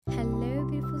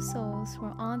souls who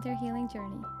are on their healing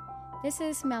journey. This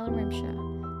is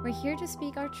Malarimsha. We're here to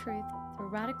speak our truth through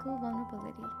radical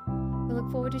vulnerability. We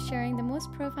look forward to sharing the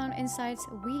most profound insights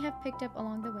we have picked up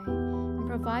along the way and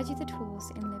provide you the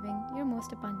tools in living your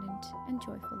most abundant and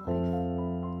joyful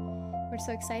life. We're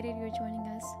so excited you're joining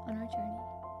us on our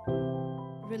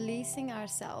journey. Releasing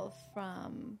ourselves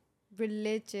from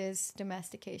religious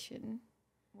domestication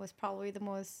was probably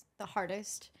the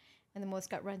hardest and the most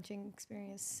gut-wrenching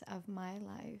experience of my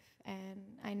life. And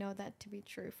I know that to be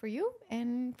true for you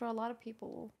and for a lot of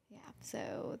people. Yeah.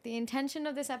 So the intention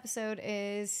of this episode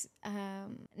is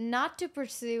not to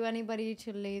pursue anybody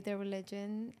to leave their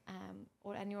religion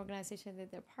or any organization that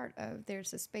they're part of.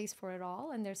 There's a space for it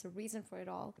all and there's a reason for it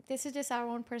all. This is just our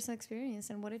own personal experience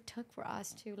and what it took for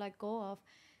us to let go of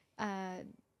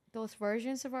those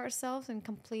versions of ourselves and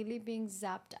completely being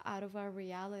zapped out of our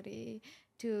reality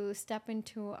to step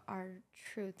into our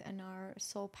truth and our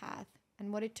soul path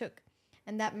and what it took.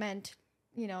 And that meant,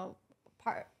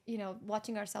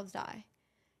 watching ourselves die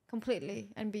completely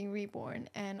and being reborn,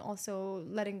 and also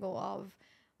letting go of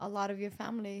a lot of your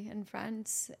family and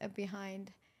friends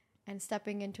behind and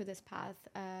stepping into this path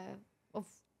of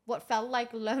what felt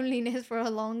like loneliness for a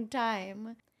long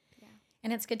time. Yeah.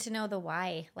 And it's good to know the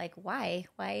why. Like, why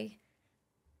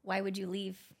would you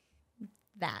leave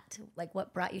that? Like,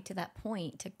 what brought you to that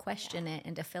point to question it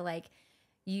and to feel like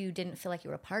you didn't feel like you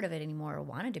were a part of it anymore or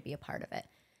wanted to be a part of it,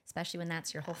 especially when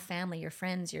that's your whole family, your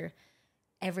friends,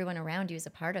 everyone around you is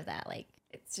a part of that. Like,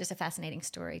 it's just a fascinating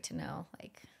story to know,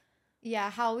 like, yeah,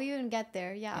 how we even get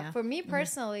there. Yeah. For me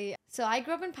personally, so I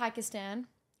grew up in Pakistan,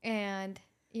 and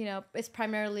it's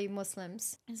primarily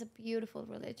Muslims. It's a beautiful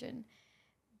religion.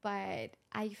 But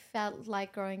I felt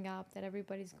like growing up that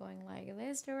everybody's going like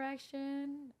this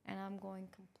direction and I'm going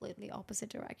completely opposite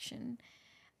direction.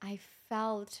 I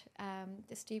felt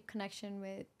this deep connection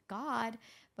with God,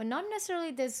 but not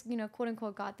necessarily this, quote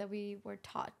unquote God that we were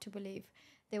taught to believe.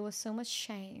 There was so much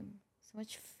shame, so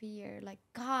much fear. Like,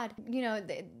 God,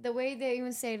 the way they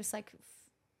even say it's like,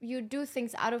 you do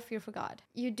things out of fear for God.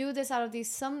 You do this out of these,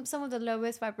 some of the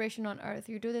lowest vibration on earth.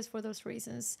 You do this for those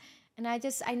reasons. And I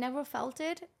never felt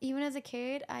it. Even as a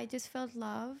kid, I just felt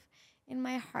love in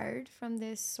my heart from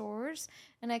this source.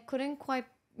 And I couldn't quite,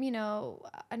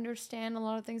 understand a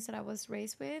lot of things that I was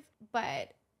raised with.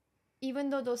 But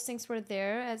even though those things were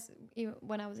there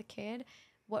when I was a kid,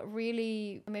 what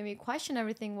really made me question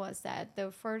everything was that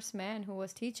the first man who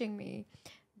was teaching me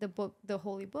the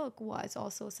holy book was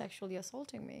also sexually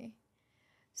assaulting me.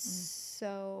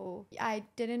 So I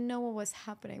didn't know what was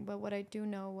happening, but what I do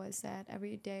know was that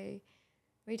every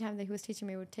time that he was teaching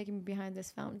me, he would take me behind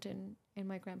this fountain in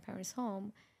my grandparents'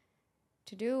 home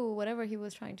to do whatever he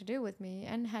was trying to do with me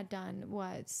and had done.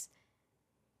 Was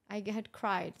I had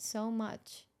cried so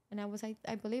much, and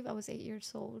I believe I was 8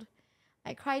 years old.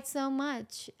 I cried so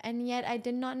much, and yet I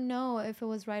did not know if it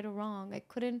was right or wrong.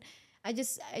 I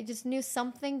just knew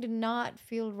something did not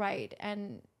feel right,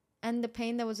 and the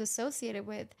pain that was associated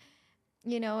with,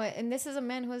 and this is a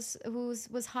man who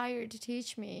was hired to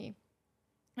teach me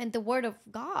and the word of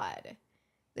God,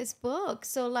 this book.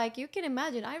 So like, you can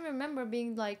imagine, I remember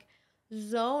being like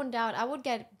zoned out. I would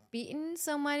get beaten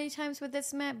so many times with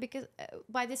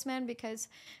by this man because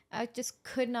I just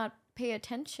could not pay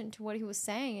attention to what he was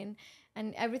saying.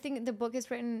 And everything in the book is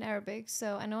written in Arabic,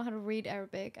 so I know how to read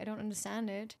Arabic. I don't understand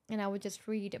it. And I would just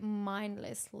read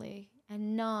mindlessly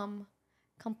and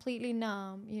completely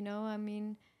numb, I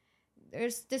mean,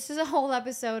 this is a whole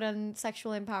episode on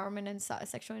sexual empowerment and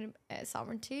sexual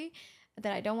sovereignty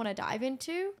that I don't want to dive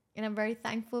into. And I'm very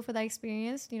thankful for that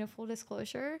experience, full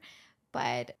disclosure.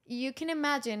 But you can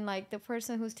imagine, like, the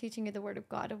person who's teaching you the word of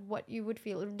God, of what you would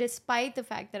feel, despite the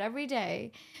fact that every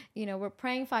day, we're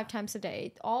praying 5 times a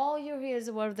day. All you hear is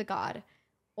the word of the God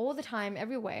all the time,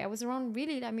 every way. I was around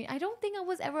I don't think I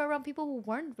was ever around people who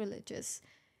weren't religious,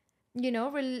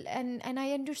 and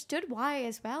I understood why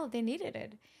as well. They needed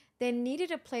it. They needed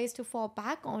a place to fall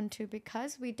back onto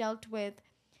because we dealt with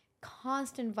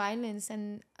constant violence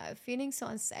and feeling so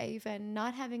unsafe and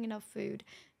not having enough food,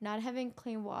 not having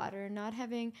clean water, not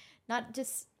having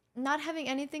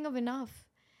anything of enough,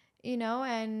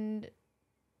 and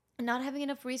not having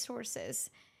enough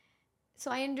resources. So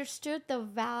I understood the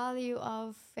value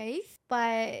of faith,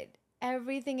 but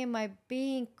everything in my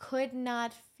being could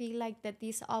not feel like that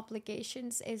these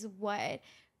obligations is what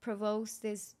provokes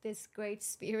this great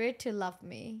spirit to love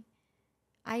me.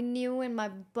 I knew in my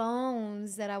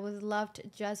bones that I was loved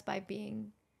just by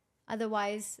being.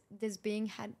 Otherwise, this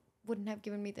being wouldn't have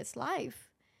given me this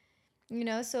life.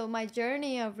 So my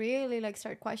journey of really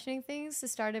start questioning things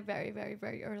started very, very,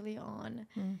 very early on.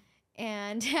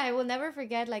 And I will never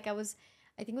forget,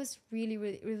 I think it was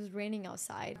it was raining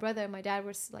outside. Brother and my dad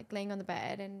were like laying on the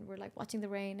bed and we're like watching the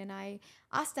rain. And I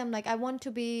asked them, like, I want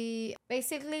to be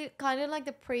basically kind of like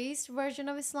the priest version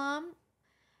of Islam.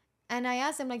 And I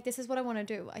asked them, like, this is what I want to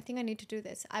do. I think I need to do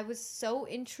this. I was so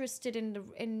interested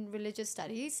in religious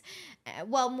studies.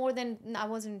 Well, more than, I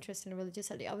wasn't interested in religious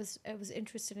study. I was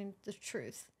interested in the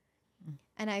truth.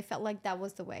 And I felt like that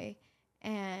was the way.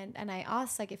 And I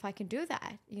asked, like, if I can do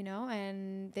that, you know,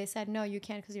 and they said, no, you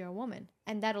can't because you're a woman.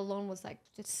 And that alone was like,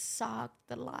 just sucked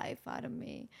the life out of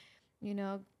me. You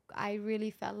know, I really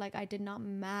felt like I did not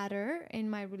matter in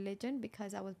my religion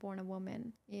because I was born a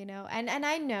woman, you know. And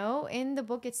I know in the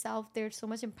book itself, there's so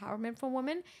much empowerment for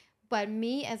women. But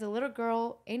me as a little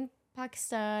girl in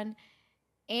Pakistan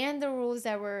and the rules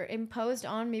that were imposed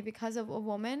on me because of a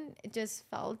woman, it just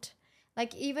felt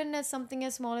like, even as something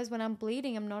as small as when I'm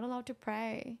bleeding, I'm not allowed to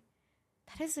pray.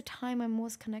 That is the time I'm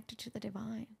most connected to the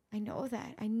divine. I know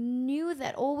that. I knew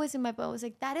that always in my bones.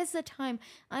 Like, that is the time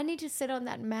I need to sit on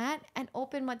that mat and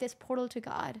open this portal to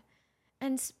God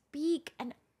and speak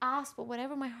and ask for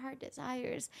whatever my heart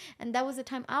desires. And that was the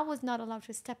time I was not allowed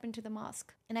to step into the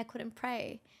mosque and I couldn't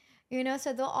pray. You know,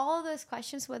 so all those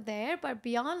questions were there, but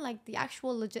beyond like the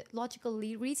actual logical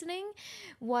reasoning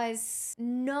was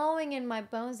knowing in my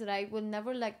bones that I will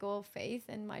never let go of faith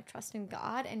and my trust in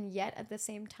God. And yet at the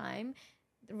same time,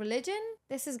 religion,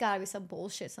 this has got to be some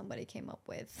bullshit somebody came up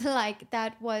with. Like,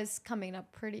 that was coming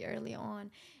up pretty early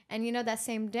on. And, you know, that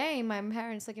same day, my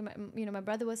parents, like, my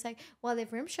brother was like, well,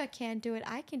 if Rimsha can't do it,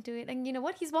 I can do it. And you know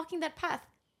what? He's walking that path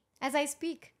as I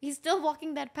speak. He's still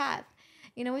walking that path.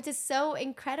 You know, which is so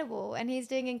incredible. And he's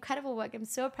doing incredible work. I'm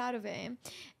so proud of him.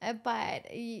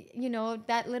 But, you know,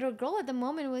 that little girl at the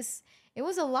moment it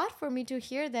was a lot for me to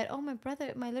hear that, oh,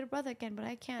 my little brother can, but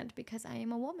I can't because I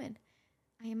am a woman.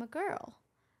 I am a girl,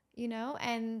 you know,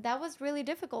 and that was really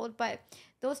difficult. But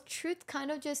those truths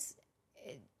kind of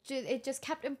it just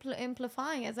kept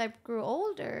amplifying as I grew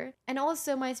older. And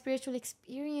also my spiritual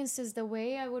experiences, the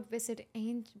way I would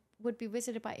be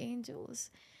visited by angels.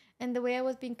 And the way I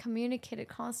was being communicated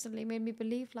constantly made me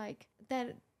believe like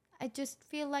that. I just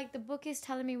feel like the book is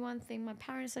telling me one thing, my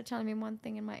parents are telling me one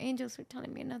thing, and my angels are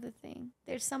telling me another thing.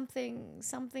 There's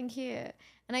something here.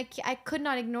 And I could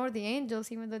not ignore the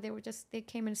angels, even though they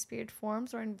came in spirit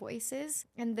forms or in voices,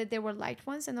 and that there were light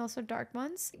ones and also dark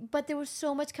ones. But there was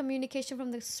so much communication from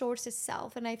the source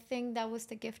itself. And I think that was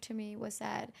the gift to me, was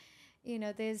that, you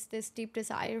know, there's this deep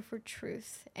desire for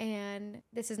truth. And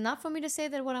this is not for me to say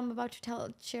that what I'm about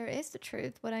to share is the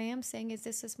truth. What I am saying is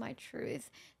this is my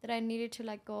truth, that I needed to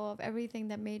let go of everything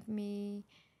that made me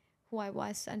who I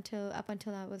was up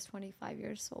until I was 25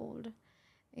 years old,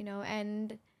 you know.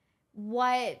 And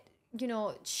what, you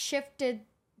know, shifted,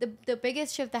 the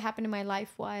biggest shift that happened in my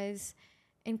life was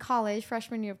in college,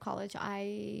 freshman year of college.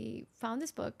 I found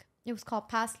this book. It was called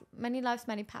Many Lives,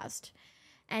 Many Past.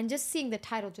 And just seeing the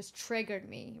title just triggered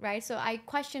me, right? So I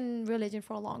questioned religion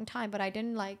for a long time, but I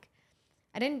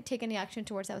didn't take any action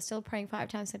towards it. I was still praying 5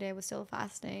 times a day. I was still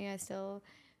fasting. I still,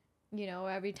 you know,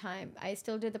 every time I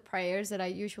still did the prayers that I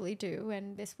usually do.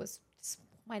 And this was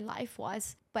my life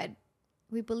was. But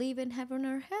we believe in heaven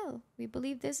or hell. We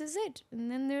believe this is it. And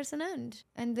then there's an end.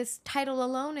 And this title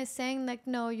alone is saying like,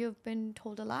 no, you've been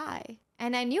told a lie.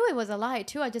 And I knew it was a lie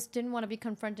too. I just didn't want to be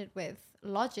confronted with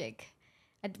logic.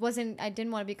 I didn't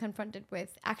want to be confronted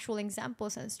with actual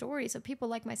examples and stories of people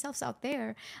like myself out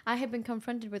there. I had been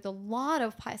confronted with a lot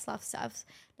of past life stuff.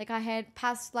 Like, I had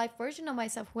past life version of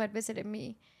myself who had visited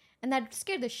me. And that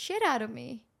scared the shit out of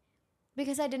me.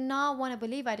 Because I did not want to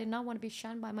believe. I did not want to be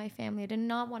shunned by my family. I did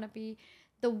not want to be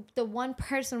the one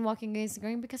person walking against the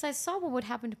grain, because I saw what would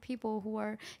happen to people who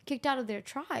are kicked out of their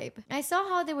tribe. I saw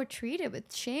how they were treated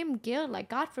with shame, guilt, like,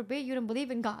 God forbid you don't believe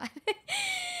in God.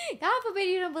 God forbid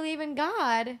you don't believe in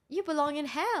God. You belong in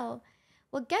hell.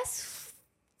 Well, guess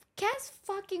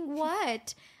fucking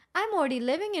what? I'm already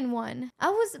living in one. I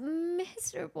was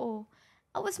miserable.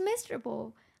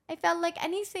 I felt like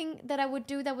anything that I would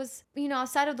do that was, you know,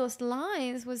 outside of those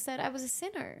lines was that I was a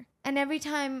sinner. And every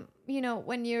time, you know,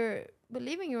 when you're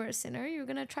believing you're a sinner, you're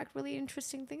going to attract really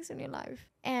interesting things in your life.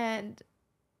 And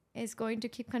it's going to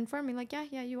keep confirming like,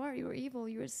 yeah, you are evil.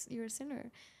 You're a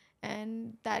sinner.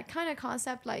 And that kind of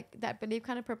concept, like that belief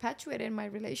kind of perpetuated in my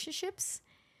relationships,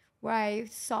 where I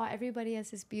saw everybody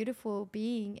as this beautiful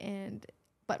being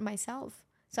but myself.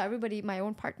 So everybody, my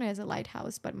own partner as a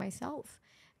lighthouse, but myself.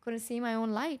 Couldn't see my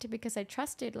own light because I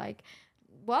trusted like,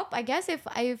 well, I guess if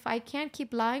I can't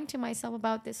keep lying to myself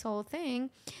about this whole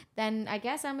thing, then I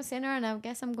guess I'm a sinner and I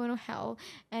guess I'm going to hell.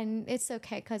 And it's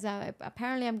okay because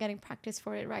apparently I'm getting practice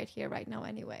for it right here, right now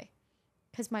anyway.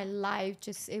 because my life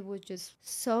it was just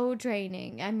so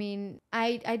draining. I mean,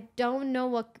 I don't know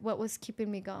what was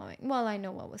keeping me going. Well, I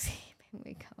know what was keeping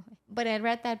me going, but I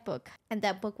read that book, and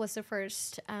that book was the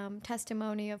first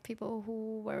testimony of people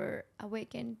who were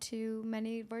awakened to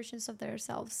many versions of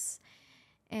themselves.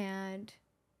 And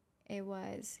she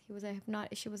was a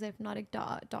hypnotic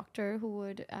doctor who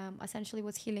would essentially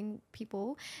was healing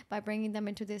people by bringing them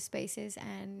into these spaces,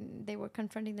 and they were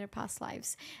confronting their past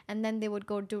lives, and then they would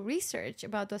go do research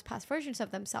about those past versions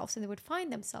of themselves, and they would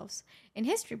find themselves in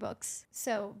history books.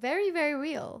 So very, very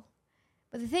real.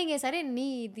 But the thing is, I didn't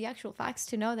need the actual facts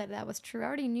to know that that was true. I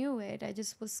already knew it. I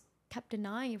just was kept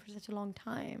denying it for such a long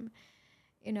time,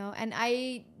 and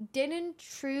I didn't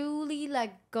truly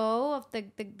let go of the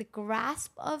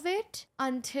grasp of it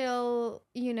until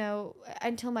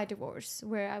my divorce,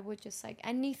 where I would just like,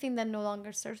 anything that no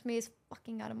longer serves me is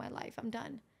fucking out of my life. I'm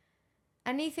done.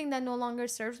 Anything that no longer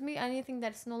serves me, anything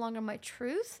that's no longer my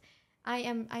truth, I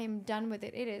am done with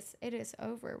it. It is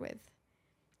over with.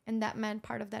 And that meant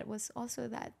part of that was also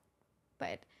that.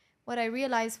 But what I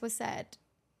realized was that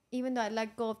even though I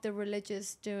let go of the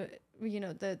religious,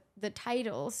 the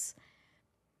titles,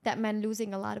 that meant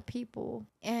losing a lot of people.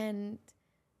 And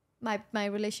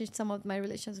some of my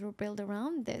relations were built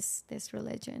around this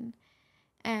religion.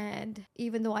 And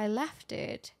even though I left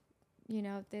it,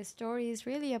 this story is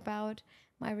really about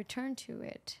my return to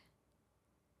it.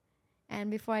 And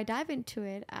before I dive into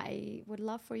it, I would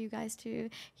love for you guys to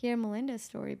hear Melinda's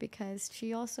story, because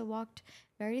she also walked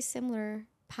very similar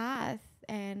path.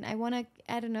 And I want to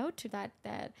add a note to that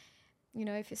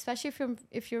especially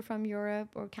if you're from Europe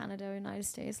or Canada or United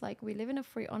States, like, we live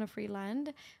on a free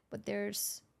land, but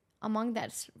there's on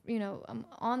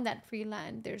that free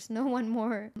land, there's no one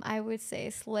more, I would say,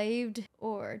 slaved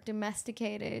or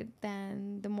domesticated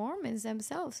than the Mormons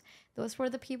themselves. Those were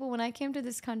the people, when I came to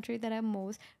this country, that I'm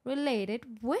most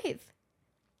related with.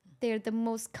 They're the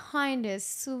most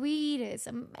kindest, sweetest,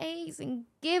 amazing,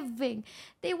 giving.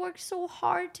 They work so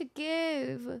hard to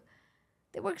give.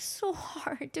 They work so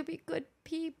hard to be good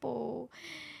people.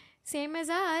 Same as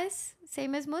us,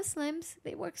 same as Muslims.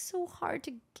 They work so hard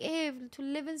to give, to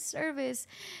live in service,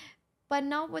 but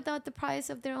not without the price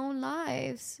of their own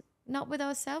lives, not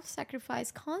without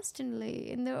self-sacrifice constantly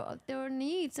in their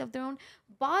needs, of their own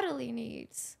bodily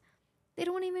needs. They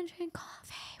don't even drink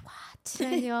coffee. What?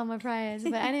 Thank you all my prayers.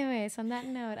 But anyways, on that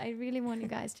note, I really want you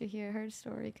guys to hear her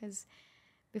story, because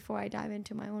before I dive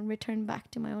into my own return back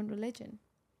to my own religion.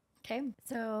 Okay.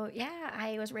 So, yeah,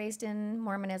 I was raised in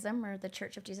Mormonism, or the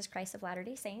Church of Jesus Christ of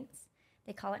Latter-day Saints.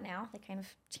 They call it now. They kind of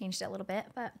changed it a little bit.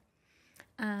 But,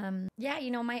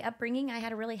 my upbringing, I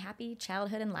had a really happy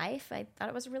childhood and life. I thought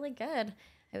it was really good.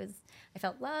 I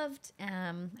felt loved.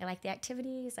 I liked the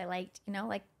activities. I liked,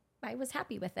 I was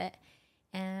happy with it.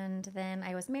 And then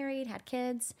I was married, had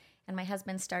kids, and my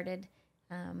husband started,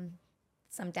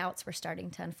 some doubts were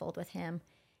starting to unfold with him,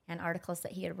 and articles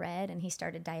that he had read, and he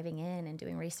started diving in and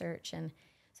doing research. And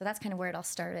so that's kind of where it all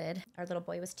started. Our little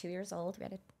boy was 2 years old. We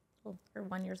had or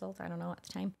 1 year old, I don't know at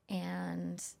the time.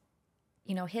 And,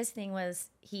 his thing was,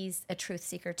 he's a truth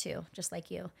seeker too, just like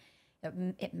you.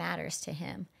 It matters to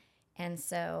him. And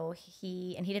so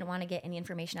he didn't want to get any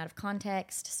information out of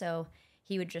context. So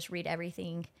he would just read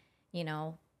everything,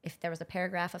 if there was a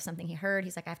paragraph of something he heard,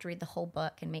 he's like, I have to read the whole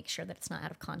book and make sure that it's not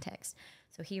out of context.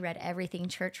 So he read everything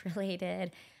church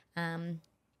related.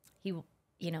 He,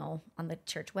 on the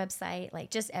church website,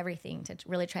 like just everything to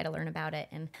really try to learn about it.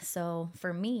 And so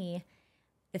for me,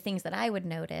 the things that I would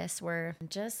notice were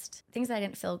just things that I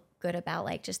didn't feel good about,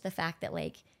 like just the fact that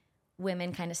like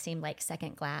women kind of seemed like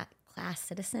second class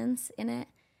citizens in it.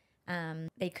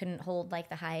 They couldn't hold like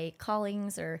the high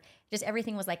callings, or just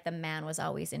everything was like the man was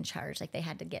always in charge. Like they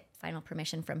had to get final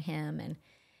permission from him,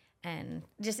 and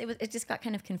it just got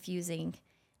kind of confusing.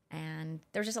 And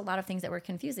there was just a lot of things that were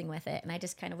confusing with it. And I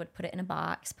just kind of would put it in a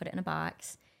box.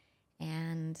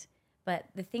 But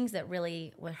the things that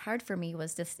really were hard for me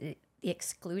was just the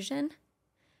exclusion,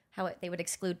 they would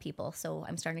exclude people. So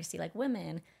I'm starting to see like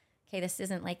women, okay, this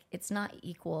isn't like, it's not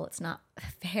equal, it's not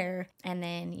fair. And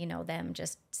then, them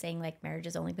just saying like marriage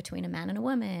is only between a man and a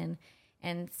woman,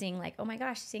 and seeing like, oh my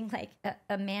gosh, seeing like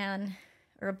a man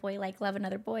or a boy like love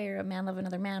another boy, or a man love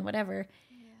another man, whatever.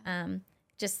 Yeah.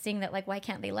 Just seeing that like, why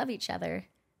can't they love each other?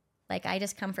 Like I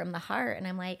just come from the heart, and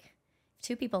I'm like, if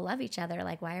two people love each other,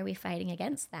 like why are we fighting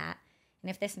against that? And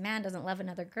if this man doesn't love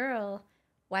another girl,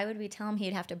 why would we tell him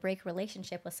he'd have to break a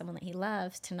relationship with someone that he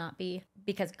loves to not be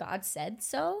because God said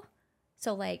so?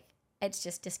 So like, it's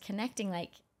just disconnecting.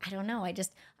 Like, I don't know.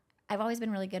 I've always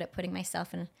been really good at putting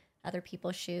myself in other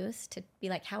people's shoes to be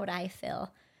like, how would I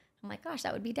feel? I'm like, gosh,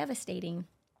 that would be devastating.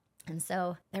 And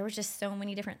so there was just so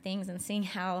many different things, and seeing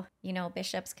how, you know,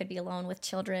 bishops could be alone with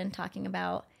children talking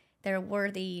about their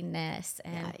worthiness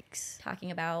and Yikes. talking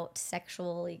about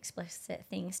sexually explicit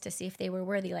things to see if they were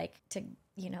worthy, like to,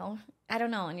 you know, I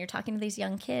don't know. And you're talking to these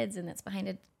young kids and it's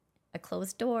behind a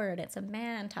closed door, and it's a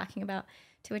man talking about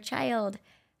to a child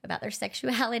about their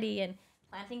sexuality and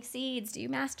planting seeds. Do you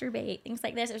masturbate? Things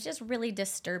like this. It was just really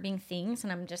disturbing things.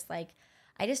 And I'm just like,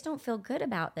 I just don't feel good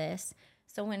about this.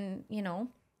 So when, you know,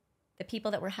 the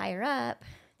people that were higher up,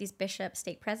 these bishops,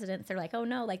 stake presidents, they're like, oh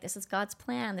no, like this is God's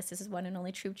plan. This is his one and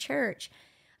only true church.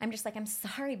 I'm just like, I'm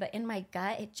sorry, but in my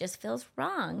gut, it just feels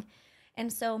wrong.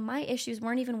 And so my issues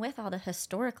weren't even with all the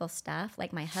historical stuff,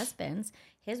 like my husband's.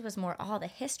 His was more all the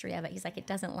history of it. He's like, it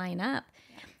doesn't line up.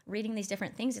 Yeah. Reading these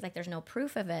different things, he's like, there's no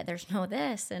proof of it. There's no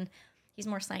this. And he's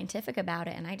more scientific about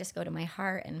it. And I just go to my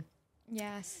heart. And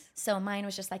yes. So mine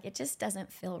was just like, it just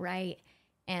doesn't feel right.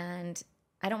 And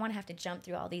I don't want to have to jump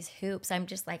through all these hoops. I'm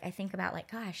just like, I think about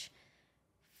like, gosh,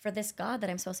 for this God that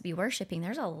I'm supposed to be worshiping,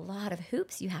 there's a lot of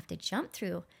hoops you have to jump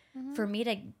through for me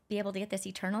to be able to get this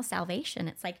eternal salvation.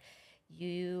 It's like,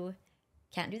 you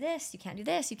can't do this. You can't do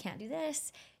this. You can't do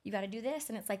this. You got to do this.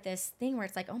 And it's like this thing where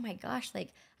it's like, oh my gosh,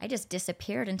 like I just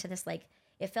disappeared into this, like,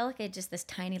 it felt like it just this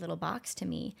tiny little box to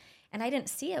me. And I didn't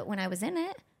see it when I was in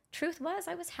it. Truth was,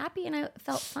 I was happy and I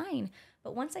felt fine.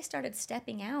 But once I started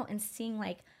stepping out and seeing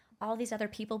like all these other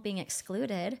people being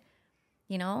excluded,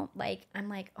 you know, like, I'm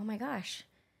like, oh my gosh,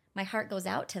 my heart goes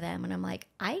out to them. And I'm like,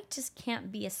 I just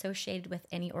can't be associated with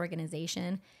any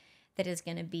organization that is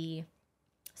going to be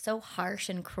so harsh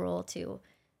and cruel to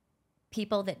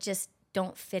people that just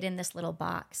don't fit in this little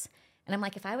box. And I'm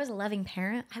like, if I was a loving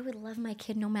parent, I would love my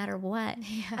kid no matter what.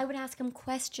 Yeah. I would ask him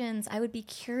questions. I would be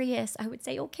curious. I would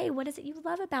say, okay, what is it you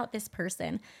love about this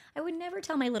person? I would never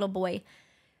tell my little boy,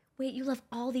 wait, you love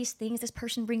all these things. This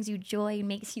person brings you joy and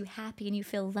makes you happy and you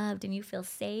feel loved and you feel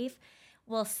safe.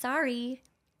 Well, sorry,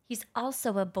 he's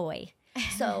also a boy.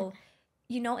 So,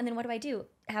 you know, and then what do?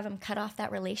 Have him cut off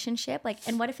that relationship? Like,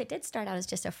 and what if it did start out as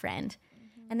just a friend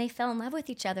and they fell in love with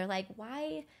each other? Like,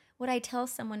 why would I tell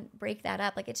someone break that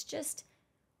up? Like, it's just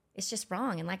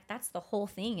wrong. And like, that's the whole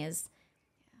thing is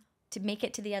to make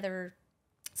it to the other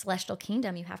celestial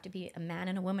kingdom, you have to be a man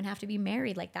and a woman have to be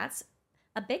married. Like, that's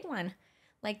a big one.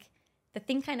 Like, the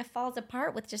thing kind of falls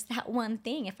apart with just that one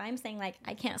thing. If I'm saying like,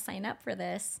 I can't sign up for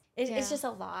this, it's just a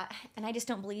lot. And I just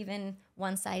don't believe in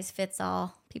one size fits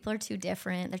all. People are too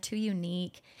different. They're too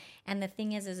unique. And the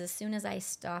thing is as soon as I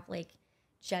stop like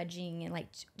judging and like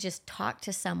just talk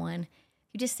to someone,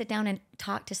 you just sit down and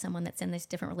talk to someone that's in these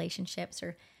different relationships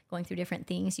or going through different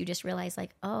things, you just realize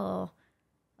like, oh,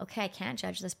 okay, I can't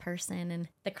judge this person. And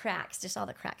all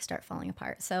the cracks start falling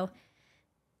apart. So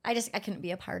I couldn't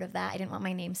be a part of that. I didn't want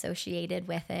my name associated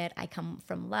with it. I come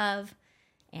from love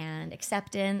and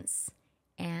acceptance,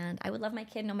 and I would love my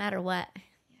kid no matter what.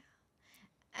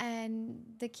 Yeah. And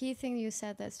the key thing you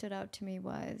said that stood out to me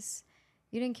was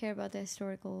you didn't care about the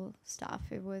historical stuff.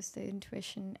 It was the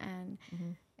intuition and,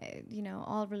 you know,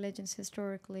 all religions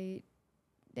historically,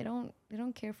 they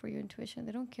don't care for your intuition.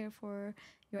 They don't care for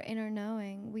your inner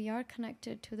knowing. We are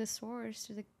connected to the source,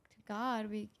 to God.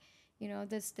 You know,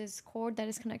 this cord that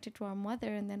is connected to our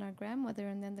mother and then our grandmother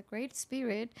and then the Great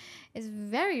Spirit is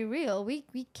very real. We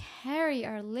carry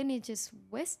our lineage's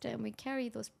wisdom. We carry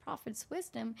those prophets'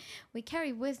 wisdom. We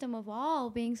carry wisdom of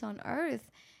all beings on earth.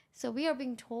 So we are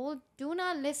being told, do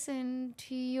not listen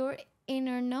to your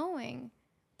inner knowing.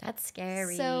 That's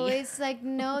scary. So it's like,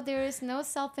 no, there is no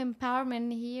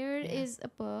self-empowerment. Here is a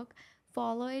book.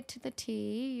 Follow it to the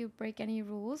T. You break any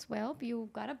rules, well, you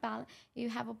got a balance. You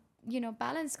have a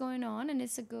balance going on, and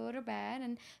it's a good or bad,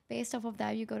 and based off of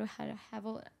that you go to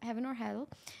heaven or hell.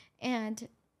 And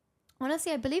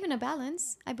honestly, I believe in a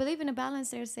balance.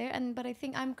 There's there, but I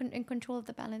think I'm in control of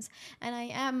the balance, and I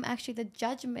am actually the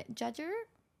judger.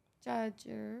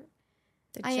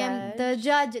 I am the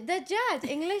judge.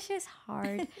 English is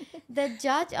hard. The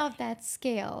judge of that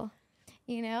scale,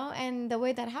 you know. And the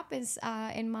way that happens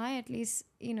in my, at least,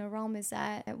 you know, realm is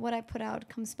that what I put out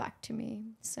comes back to me.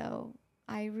 So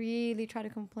I really try to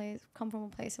come from a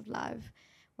place of love.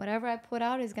 Whatever I put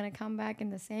out is going to come back in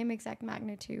the same exact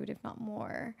magnitude, if not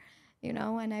more, you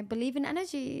know. And I believe in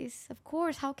energies. Of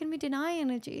course, how can we deny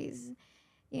energies?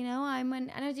 You know, I'm an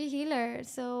energy healer.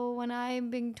 So when I'm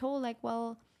being told like,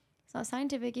 well, it's not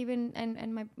scientific, even,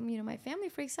 and my, you know, my family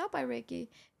freaks out by Reiki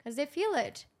because they feel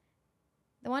it.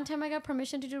 The one time I got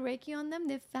permission to do Reiki on them,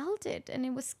 they felt it, and it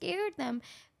was scared them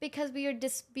because we are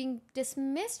being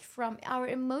dismissed from our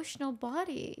emotional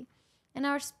body and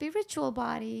our spiritual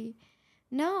body.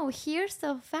 No, here's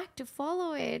the fact,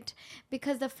 follow it.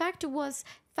 Because the fact was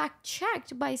fact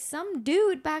checked by some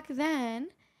dude back then.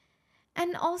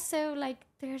 And also, like,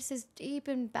 there's this deep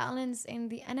imbalance in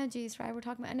the energies, right? We're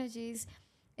talking about energies.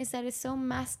 Is that it's so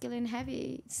masculine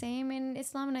heavy. Same in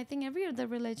Islam, and I think every other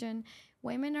religion.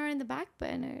 Women are in the back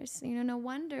burners. No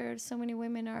wonder so many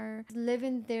women are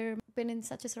been in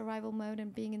such a survival mode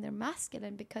and being in their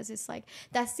masculine, because it's like,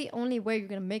 that's the only way you're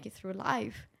going to make it through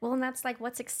life. Well, and that's like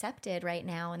what's accepted right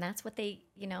now. And that's what they,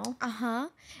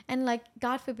 And like,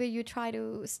 God forbid you try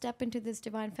to step into this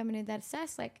divine feminine that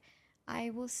says like,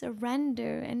 I will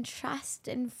surrender and trust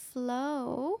and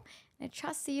flow. I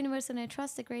trust the universe and I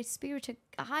trust the great spirit to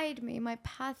guide me. My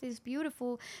path is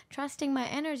beautiful. Trusting my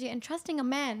energy and trusting a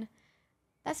man.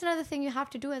 That's another thing you have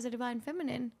to do as a divine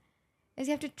feminine, is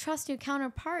you have to trust your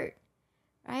counterpart,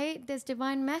 right? This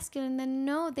divine masculine, then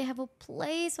no, they have a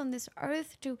place on this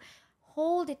earth to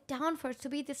hold it down for us, to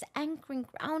be this anchoring,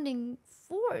 grounding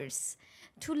force,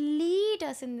 to lead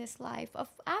us in this life.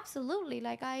 Absolutely.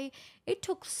 Like it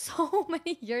took so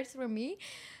many years for me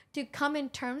to come in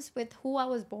terms with who I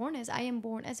was born as. I am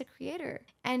born as a creator.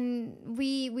 And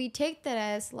we take that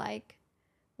as like,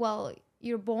 well,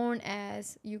 you're born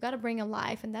as, you got to bring a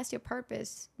life and that's your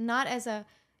purpose. Not as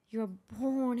you're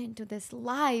born into this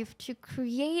life to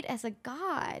create as a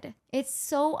god. It's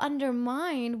so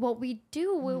undermined what we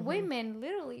do with women,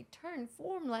 literally turn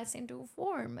formless into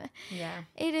form. Yeah.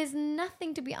 It is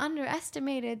nothing to be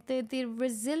underestimated. The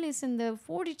resilience and the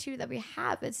fortitude that we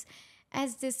have is,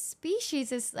 as this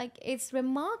species, is like, it's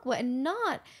remarkable, and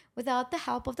not without the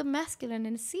help of the masculine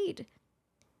and seed.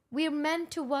 We're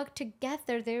meant to work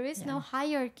together. There is no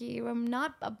hierarchy. We're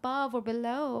not above or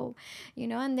below,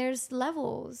 and there's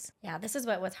levels. Yeah, this is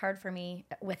what was hard for me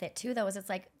with it too, though, is it's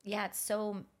like, it's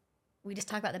so, we just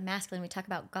talk about the masculine. We talk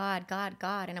about God, God,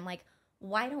 God. And I'm like,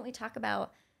 why don't we talk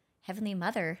about Heavenly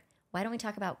Mother? Why don't we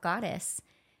talk about Goddess?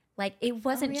 Like, it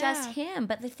wasn't just him.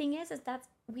 But the thing is that's,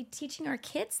 we teaching our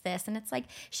kids this. And it's like,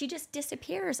 she just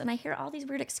disappears. And I hear all these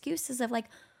weird excuses of like,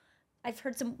 I've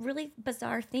heard some really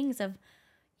bizarre things of,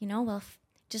 well,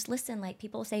 just listen, like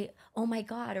people say, oh my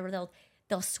God, or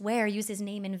they'll swear, use his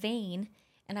name in vain.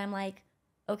 And I'm like,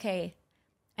 okay,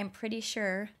 I'm pretty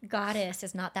sure Goddess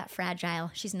is not that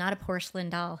fragile. She's not a porcelain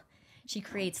doll. She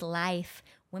creates life.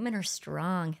 Women are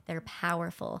strong. They're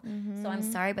powerful. So I'm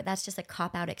sorry, but that's just a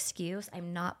cop-out excuse.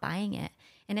 I'm not buying it.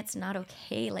 And it's not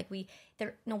okay. Like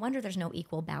no wonder there's no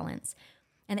equal balance.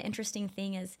 And the interesting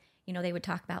thing is, they would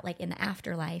talk about like in the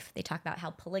afterlife, they talk about how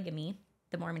polygamy,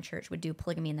 the Mormon church would do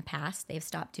polygamy in the past. They've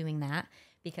stopped doing that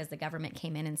because the government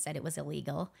came in and said it was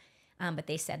illegal. But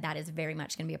they said that is very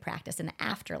much going to be a practice in the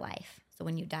afterlife. So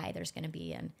when you die, there's going to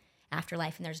be an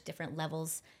afterlife, and there's different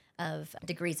levels of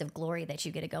degrees of glory that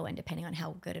you get to go in depending on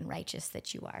how good and righteous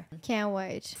that you are. Can't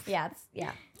wait. Yeah.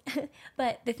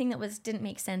 But the thing that didn't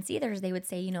make sense either is they would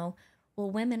say,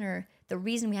 well, women are, the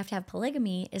reason we have to have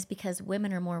polygamy is because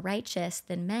women are more righteous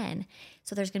than men.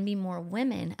 So there's going to be more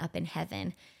women up in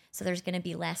heaven. So there's going to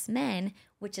be less men,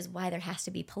 which is why there has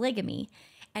to be polygamy.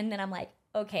 And then I'm like,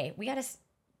 okay,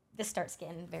 this starts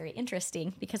getting very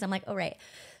interesting, because I'm like, all right,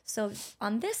 so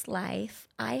on this life,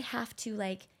 I have to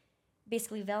like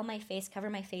basically veil my face, cover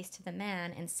my face to the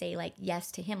man and say like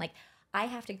yes to him. Like I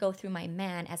have to go through my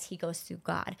man as he goes through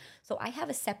God. So I have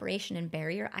a separation and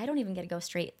barrier. I don't even get to go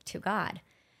straight to God.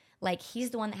 Like he's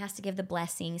the one that has to give the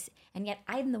blessings, and yet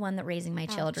I'm the one that raising my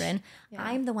children. Yeah.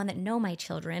 I'm the one that know my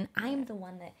children. I'm the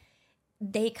one that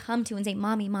they come to and say,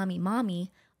 mommy, mommy,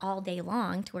 mommy, all day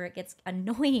long, to where it gets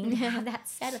annoying to have that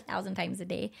said 1,000 times a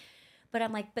day. But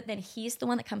I'm like, but then he's the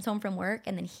one that comes home from work,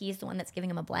 and then he's the one that's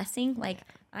giving him a blessing. Like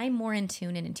I'm more in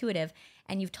tune and intuitive,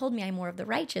 and you've told me I'm more of the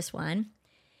righteous one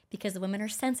because the women are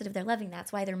sensitive, they're loving.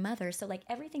 That's why they're mothers. So like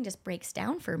everything just breaks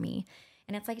down for me.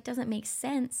 And it's like, it doesn't make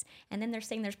sense. And then they're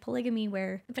saying there's polygamy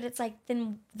but it's like,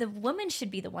 then the woman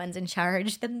should be the ones in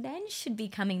charge. The men should be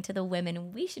coming to the women,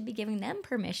 and we should be giving them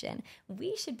permission.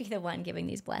 We should be the one giving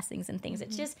these blessings and things. It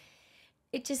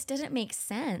just doesn't make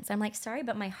sense. I'm like, sorry,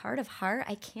 but my heart of heart,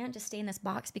 I can't just stay in this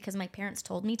box because my parents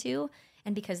told me to,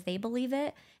 and because they believe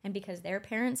it, and because their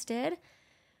parents did.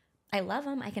 I love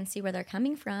them. I can see where they're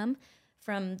coming from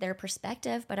their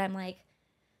perspective, but I'm like,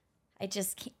 it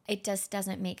just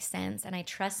doesn't make sense. And I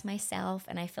trust myself,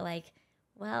 and I feel like,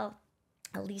 well,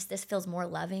 at least this feels more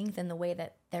loving than the way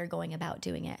that they're going about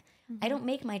doing it. I don't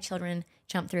make my children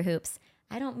jump through hoops.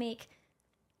 I don't make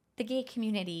the gay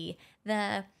community,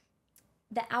 the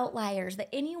outliers,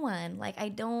 anyone. Like I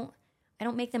don't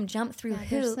make them jump through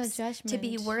hoops to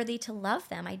be worthy to love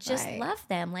them. I just love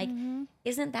them. Like,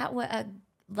 isn't that what a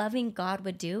loving God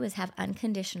would do, is have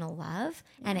unconditional love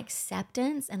and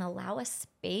acceptance and allow us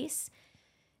space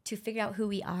to figure out who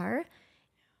we are.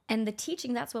 And the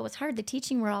teaching, that's what was hard. The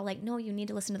teaching, we're all like, no, you need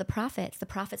to listen to the prophets. The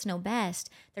prophets know best.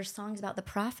 There's songs about the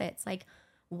prophets. Like,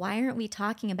 why aren't we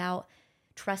talking about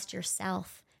trust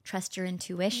yourself, trust your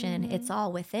intuition? It's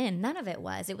all within. None of it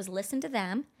was. It was listen to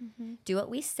them, do what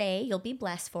we say, you'll be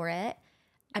blessed for it.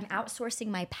 I'm outsourcing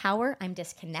my power. I'm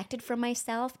disconnected from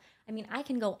myself. I mean, I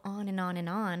can go on and on and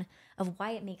on of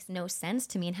why it makes no sense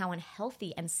to me and how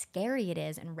unhealthy and scary it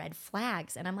is and red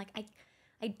flags. And I'm like,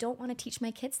 I don't want to teach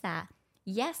my kids that.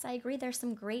 Yes, I agree. There's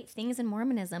some great things in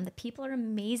Mormonism. The people are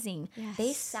amazing. Yes.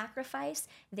 They sacrifice,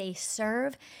 they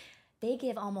serve, they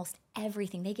give almost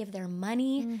everything. They give their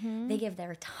money, they give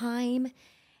their time.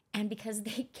 And because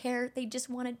they care, they just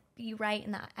want to be right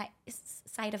in the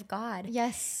sight of God.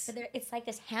 Yes. So it's like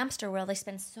this hamster wheel. They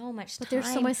spend so much time. But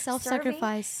there's so much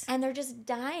self-sacrifice. Serving, and they're just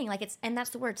dying. And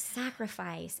that's the word,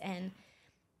 sacrifice. And,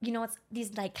 it's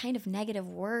these like kind of negative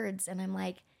words. And I'm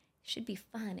like, it should be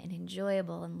fun and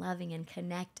enjoyable and loving and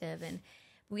connective. And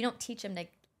we don't teach them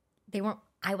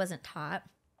I wasn't taught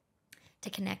to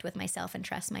connect with myself and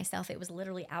trust myself. It was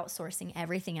literally outsourcing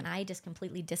everything. And I just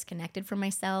completely disconnected from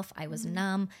myself. I was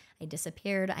numb. I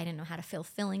disappeared. I didn't know how to feel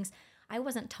feelings. I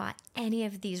wasn't taught any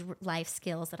of these life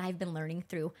skills that I've been learning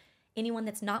through anyone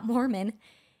that's not Mormon.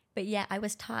 But yet I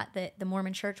was taught that the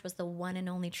Mormon church was the one and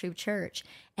only true church.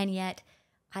 And yet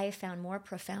I have found more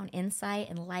profound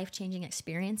insight and life-changing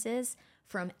experiences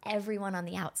from everyone on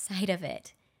the outside of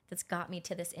it that's got me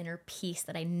to this inner peace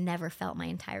that I never felt my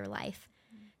entire life.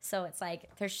 So it's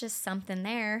like, there's just something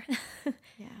there.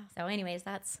 Yeah. So anyways,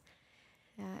 that's...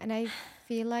 Yeah, and I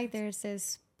feel like there's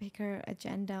this bigger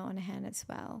agenda on hand as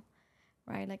well,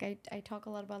 right? Like I talk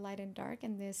a lot about light and dark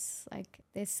and this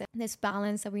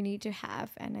balance that we need to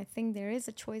have. And I think there is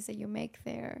a choice that you make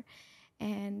there.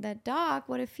 And that dark,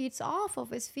 what it feeds off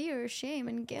of is fear, shame,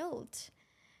 and guilt.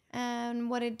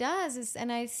 And what it does is,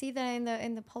 and I see that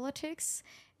in the politics,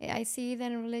 I see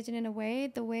that in religion in a way,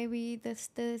 the way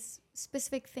the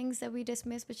specific things that we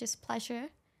dismiss, which is pleasure,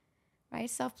 right?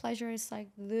 Self-pleasure is like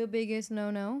the biggest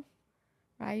no-no,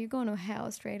 right? You're going to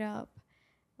hell straight up.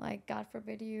 Like, God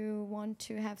forbid you want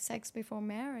to have sex before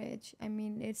marriage. I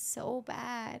mean, it's so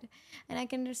bad. And I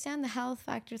can understand the health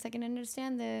factors. I can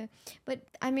understand but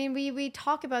I mean, we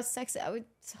talk about sex.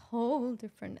 It's a whole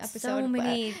different episode. So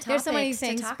many topics there's so many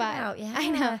things to talk but about. Yeah. I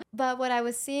know. But what I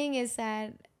was seeing is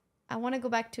that I want to go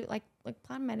back to like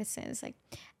plant medicines.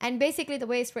 And basically the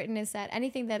way it's written is that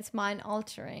anything that's mind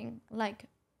altering, like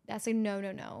that's a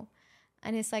no.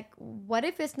 And it's like, what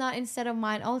if it's not, instead of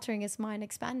mind altering, it's mind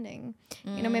expanding?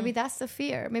 Maybe that's the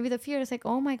fear. Maybe the fear is like,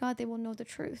 oh my God, they will know the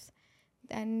truth.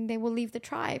 And they will leave the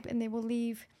tribe and they will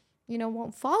leave,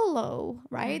 won't follow,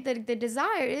 right? The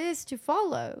desire is to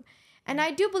follow. And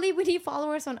I do believe we need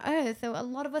followers on earth. So a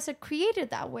lot of us are created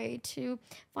that way to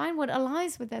find what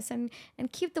aligns with us and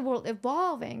keep the world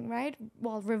evolving, right?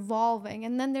 Well, revolving.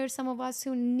 And then there's some of us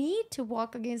who need to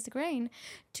walk against the grain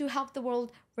to help the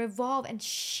world revolve and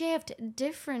shift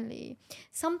differently.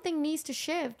 Something needs to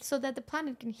shift so that the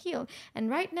planet can heal. And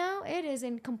right now it is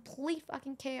in complete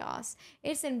fucking chaos.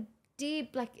 It's in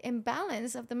deep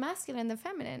imbalance of the masculine and the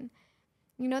feminine.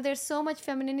 There's so much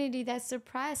femininity that's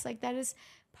suppressed. That is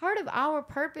part of our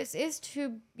purpose, is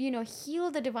to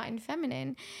heal the divine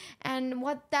feminine. And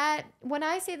when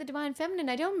I say the divine feminine,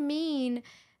 I don't mean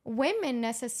women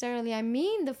necessarily. I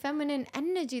mean the feminine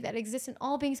energy that exists in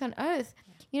all beings on earth.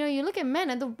 You look at men,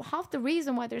 and half the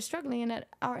reason why they're struggling and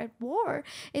are at war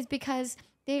is because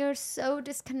they are so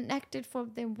disconnected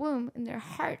from their womb and their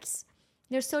hearts.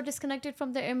 They're so disconnected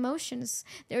from their emotions.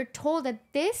 They're told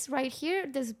that this right here,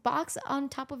 this box on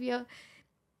top of your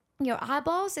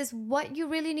eyeballs, is what you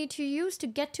really need to use to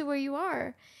get to where you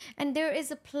are. And there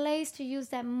is a place to use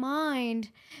that mind,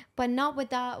 but not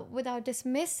without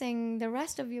dismissing the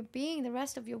rest of your being, the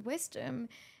rest of your wisdom,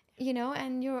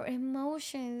 and your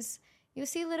emotions. You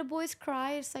see little boys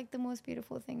cry, it's like the most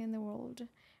beautiful thing in the world,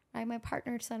 right? My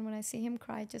partner's son, when I see him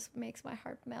cry, just makes my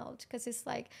heart melt, because it's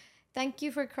like, thank you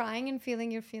for crying and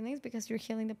feeling your feelings, because you're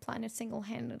healing the planet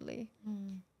single-handedly.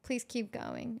 Please keep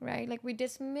going, right? We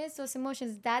dismiss those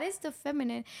emotions. That is the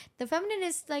feminine. The feminine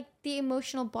is like the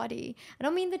emotional body. I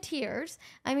don't mean the tears.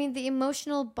 I mean the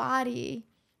emotional body,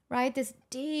 right? This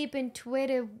deep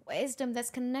intuitive wisdom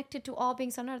that's connected to all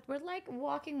beings on earth. We're like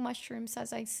walking mushrooms,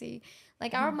 as I see.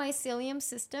 Our mycelium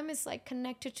system is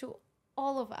connected to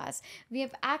all of us. We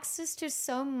have access to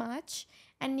so much,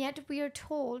 and yet we are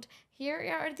told, here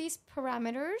are these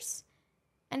parameters,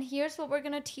 and here's what we're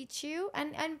going to teach you.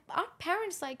 And our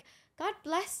parents, God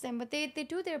bless them, but they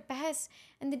do their best,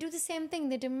 and they do the same thing.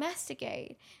 They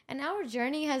domesticate. And our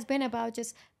journey has been about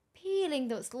just peeling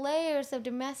those layers of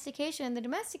domestication. And the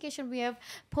domestication we have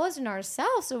posed in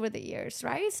ourselves over the years,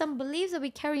 right? Some beliefs that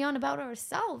we carry on about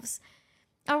ourselves,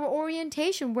 our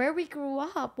orientation, where we grew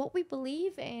up, what we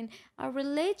believe in, our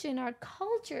religion, our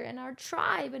culture, and our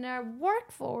tribe, and our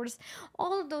workforce.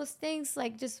 All of those things,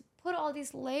 like, just put all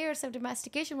these layers of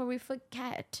domestication where we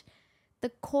forget the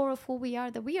core of who we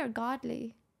are, that we are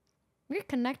godly. We're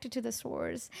connected to the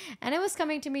source. And it was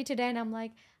coming to me today, and I'm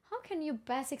like, how can you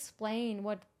best explain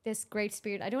what this great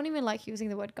spirit? I don't even like using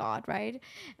the word God, right?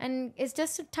 And it's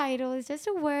just a title, it's just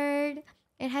a word.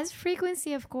 It has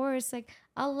frequency, of course, like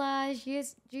Allah,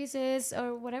 Jesus,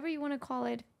 or whatever you want to call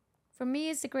it. For me,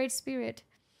 it's the great spirit.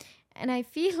 And I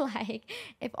feel like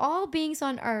if all beings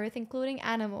on earth, including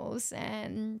animals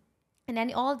and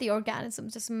then all the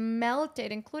organisms just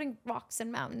melted, including rocks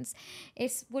and mountains,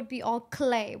 it would be all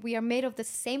clay. We are made of the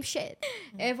same shit.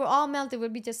 If we're all melted, it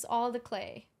would be just all the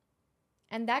clay.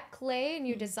 And that clay, and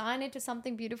you design it to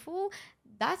something beautiful,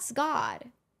 that's God.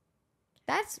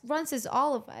 That runs as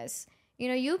all of us. You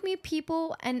know, you meet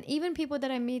people, and even people that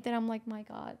I meet that I'm like, my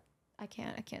God, I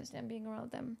can't stand being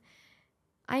around them.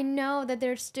 I know that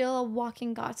they're still a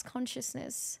walking God's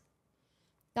consciousness.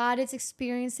 God is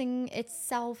experiencing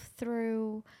itself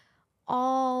through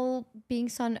all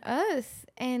beings on earth.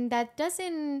 And that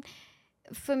doesn't,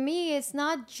 for me, it's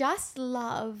not just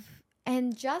love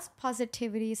and just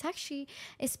positivity. It's actually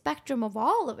a spectrum of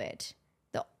all of it,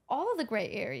 all the gray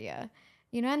area.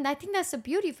 You know, and I think that's the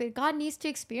beauty of it. God needs to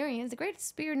experience, the great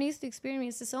spirit needs to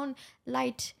experience his own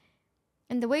light.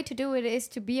 And the way to do it is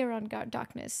to be around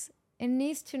darkness. It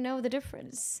needs to know the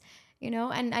difference, you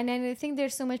know, and I think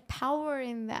there's so much power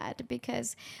in that,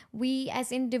 because we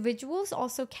as individuals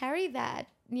also carry that,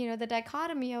 you know, the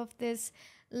dichotomy of this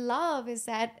love is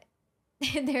that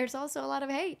there's also a lot of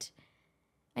hate.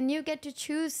 And you get to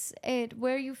choose it,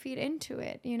 where you feed into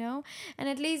it, you know. And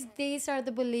at least these are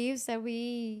the beliefs that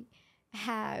we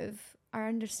have our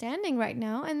understanding right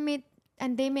now,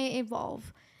 and they may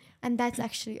evolve, and that's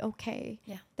actually okay.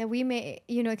 Yeah, that we may,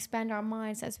 you know, expand our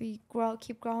minds as we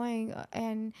keep growing,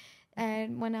 and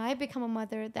when I become a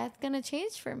mother, that's gonna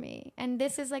change for me. And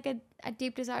this is like a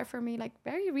deep desire for me, like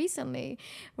very recently,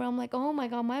 where I'm like, oh my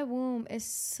God, my womb is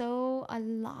so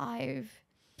alive.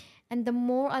 And the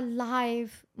more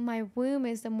alive my womb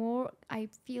is, the more I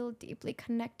feel deeply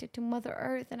connected to Mother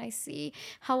Earth, and I see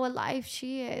how alive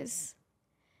she is.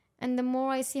 And the more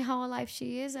I see how alive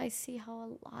she is, I see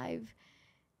how alive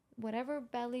whatever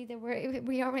belly that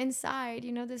we are inside.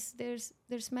 You know,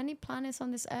 there's many planets on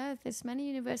this earth. There's many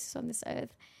universes on this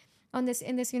earth,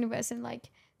 in this universe, and like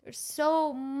there's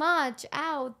so much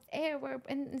out there. We're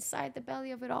inside the belly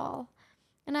of it all,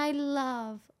 and I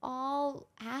love all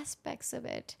aspects of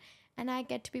it, and I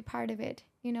get to be part of it.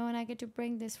 You know, and I get to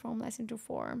bring this formless into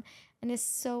form, and it's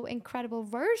so incredible.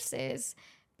 Versus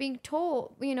being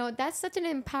told, you know, that's such an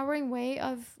empowering way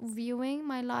of viewing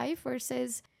my life,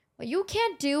 versus, well, you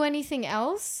can't do anything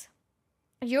else.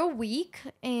 You're weak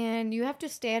and you have to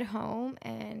stay at home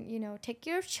and, you know, take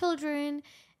care of children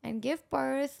and give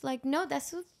birth. Like, no,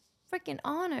 that's a freaking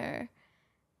honor.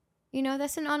 You know,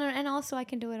 that's an honor. And also I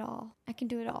can do it all. I can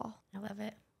do it all. I love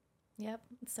it. Yep.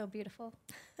 It's so beautiful.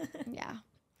 Yeah.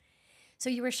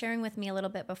 So you were sharing with me a little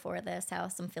bit before this how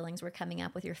some feelings were coming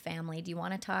up with your family. Do you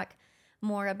want to talk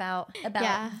more about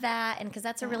that? And because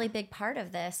that's a really big part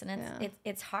of this, and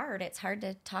it's hard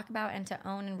to talk about and to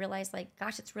own and realize, like,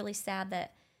 gosh, it's really sad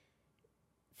that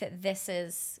this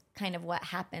is kind of what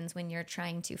happens when you're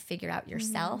trying to figure out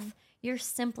yourself. You're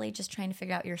simply just trying to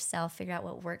figure out yourself, figure out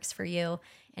what works for you,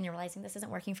 and you're realizing this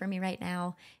isn't working for me right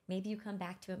now. Maybe you come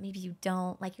back to it, maybe you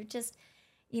don't. Like, you're just,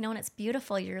 you know, and it's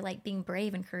beautiful. You're like being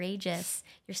brave and courageous.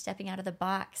 You're stepping out of the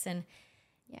box, and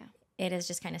it is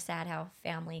just kind of sad how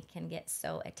family can get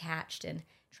so attached and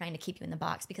trying to keep you in the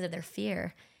box because of their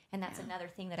fear. And that's another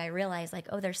thing that I realized, like,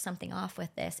 oh, there's something off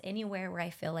with this. Anywhere where I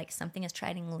feel like something is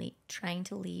trying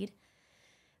to lead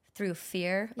through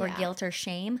fear or guilt or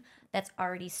shame, that's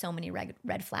already so many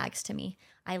red flags to me.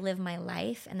 I live my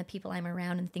life, and the people I'm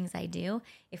around and things I do,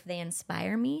 if they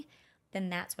inspire me,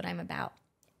 then that's what I'm about.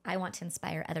 I want to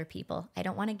inspire other people. I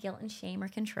don't want to guilt and shame or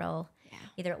control. Yeah.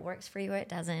 Either it works for you or it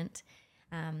doesn't.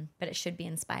 But it should be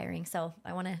inspiring. So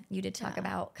I want you to talk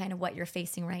about kind of what you're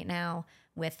facing right now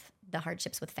with the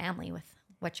hardships with family, with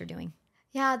what you're doing.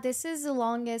 Yeah, this is the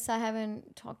longest I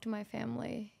haven't talked to my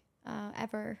family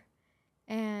ever.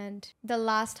 And the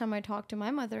last time I talked to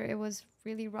my mother, it was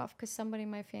really rough because somebody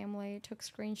in my family took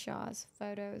screenshots,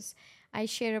 photos. I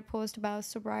shared a post about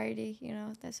sobriety. You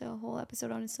know, that's a whole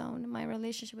episode on its own. My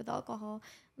relationship with alcohol.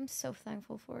 I'm so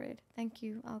thankful for it. Thank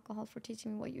you, alcohol, for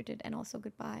teaching me what you did, and also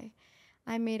goodbye.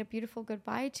 I made a beautiful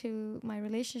goodbye to my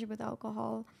relationship with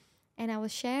alcohol, and I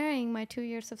was sharing my 2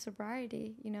 years of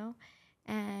sobriety,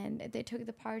 and they took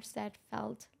the parts that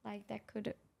felt like that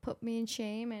could put me in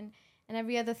shame, and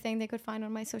every other thing they could find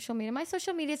on my social media. My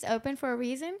social media is open for a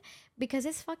reason, because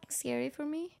it's fucking scary for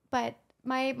me. But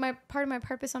my part of my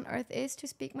purpose on earth is to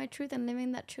speak my truth and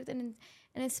living that truth, and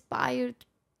inspired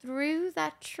through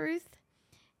that truth.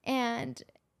 And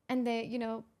they,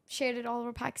 shared it all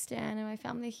over Pakistan and my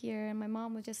family here. And my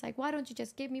mom was just like, why don't you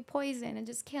just give me poison and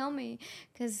just kill me?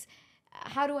 Because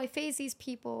how do I face these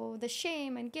people, the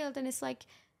shame and guilt? And it's like,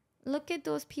 look at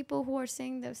those people who are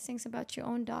saying those things about your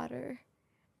own daughter.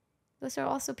 Those are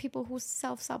also people who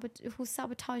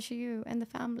sabotage you and the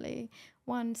family.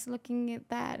 One's looking at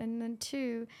that, and then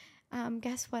two,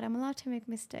 guess what? I'm allowed to make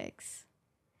mistakes.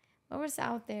 Whoever's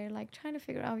out there, like, trying to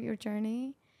figure out your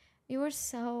journey, you are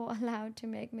so allowed to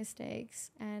make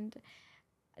mistakes. And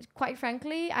quite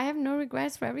frankly, I have no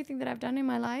regrets for everything that I've done in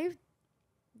my life.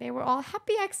 They were all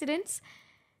happy accidents,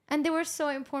 and they were so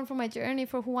important for my journey,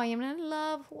 for who I am. And I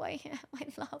love who I am. I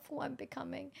love who I'm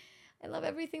becoming. I love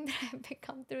everything that I've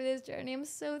become through this journey. I'm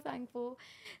so thankful.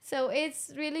 So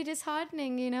it's really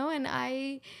disheartening,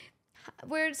 and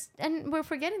we're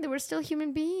forgetting that we're still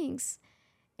human beings.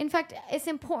 In fact, it's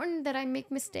important that I make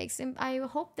mistakes, and I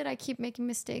hope that I keep making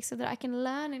mistakes so that I can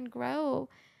learn and grow.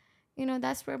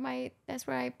 That's where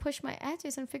I push my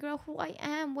edges and figure out who I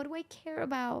am. What do I care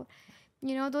about?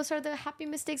 Those are the happy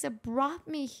mistakes that brought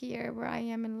me here, where I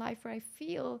am in life, where I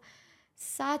feel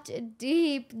such a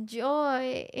deep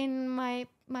joy in my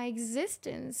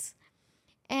existence.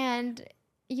 And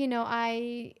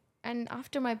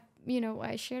after my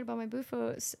I shared about my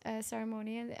bufo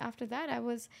ceremony, and after that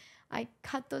I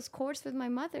cut those cords with my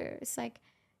mother. It's like,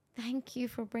 thank you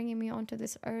for bringing me onto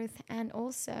this earth, and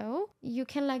also you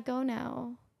can let go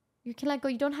now. You can let go.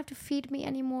 You don't have to feed me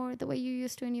anymore the way you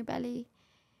used to in your belly.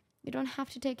 You don't have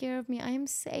to take care of me. I am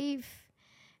safe.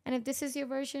 And if this is your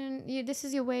version, this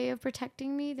is your way of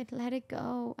protecting me, then let it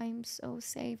go. I'm so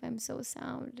safe. I'm so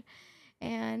sound.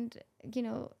 And,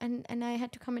 and I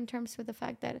had to come in terms with the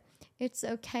fact that it's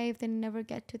okay if they never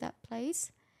get to that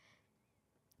place,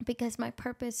 because my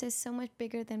purpose is so much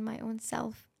bigger than my own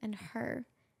self and her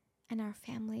and our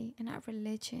family and our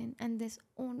religion, and this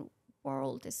own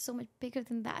world is so much bigger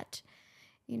than that.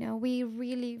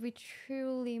 We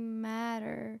truly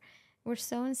matter. We're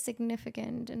so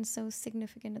insignificant and so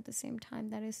significant at the same time.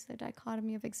 That is the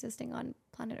dichotomy of existing on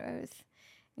planet Earth.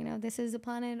 This is a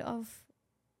planet of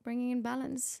bringing in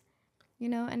balance,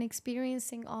 and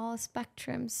experiencing all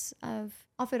spectrums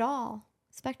of it all.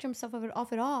 Spectrums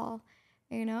of it all,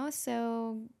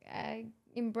 So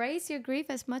embrace your grief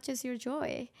as much as your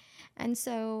joy. And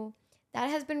so that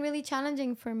has been really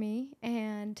challenging for me,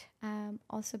 and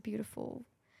also beautiful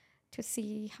to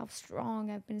see how strong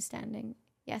I've been standing.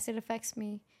 Yes, it affects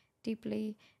me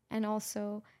deeply, and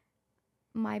also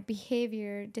my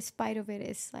behavior, despite of it,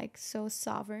 is like so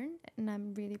sovereign, and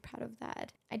I'm really proud of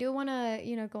that. I do want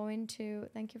to, go into,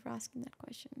 thank you for asking that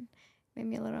question. Made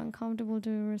me a little uncomfortable to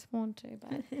respond to,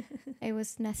 but it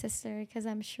was necessary, because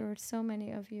I'm sure so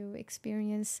many of you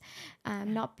experience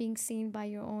not being seen by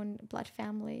your own blood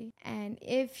family. And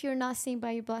if you're not seen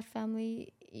by your blood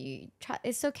family,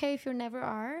 it's okay if you never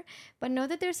are, but know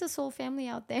that there's a soul family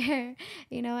out there,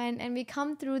 and we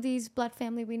come through these blood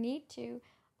family. We need to.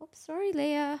 Oops, sorry,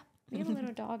 Leia. We have a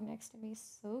little dog next to me.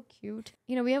 So cute.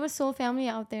 We have a soul family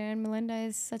out there, and Melinda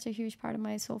is such a huge part of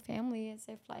my soul family. As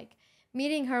if like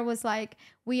meeting her was like,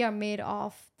 we are made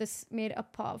up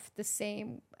of the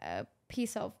same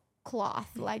piece of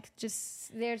cloth. Like,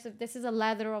 just this is a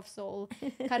leather of soul.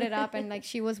 Cut it up, and like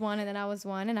she was one, and then I was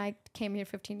one, and I came here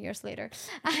 15 years later.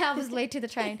 I was late to the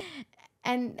train,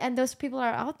 and those people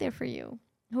are out there for you,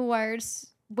 who are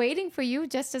waiting for you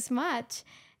just as much.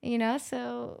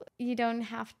 So you don't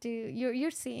have to.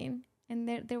 You're seen, and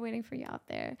they're waiting for you out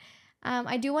there.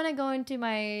 I do want to go into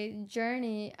my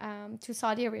journey to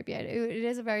Saudi Arabia. It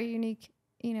is a very unique,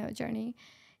 journey.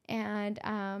 And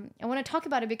I want to talk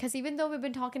about it, because even though we've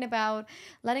been talking about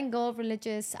letting go of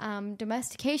religious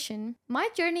domestication, my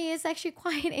journey is actually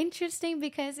quite interesting,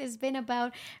 because it's been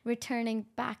about returning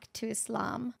back to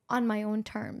Islam on my own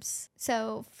terms.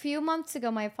 So a few months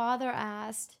ago, my father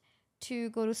asked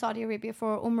to go to Saudi Arabia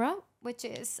for Umrah, which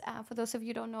is, for those of you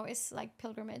who don't know, is like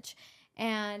pilgrimage.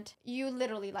 And you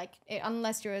literally, like,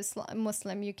 unless you're a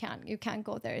Muslim, you can't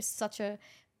go there. It's such a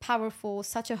powerful,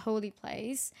 such a holy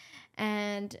place.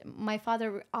 And my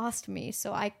father asked me,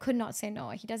 so I could not say no.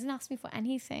 He doesn't ask me for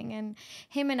anything. And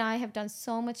him and I have done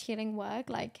so much healing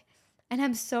work, and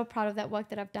I'm so proud of that work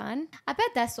that I've done. I bet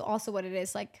that's also what it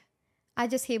is. Like, I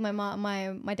just hate my mom,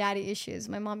 my daddy issues.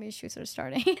 My mom issues are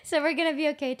starting. So we're gonna be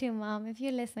okay too, Mom. If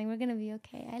you're listening, we're gonna be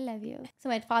okay. I love you. So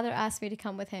my father asked me to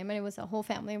come with him, and it was a whole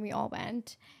family, and we all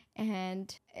went. And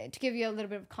to give you a little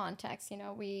bit of context,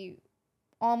 we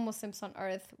all Muslims on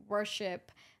earth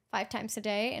worship 5 times a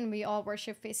day, and we all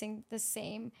worship facing the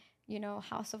same,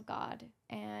 house of God.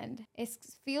 And it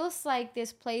feels like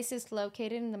this place is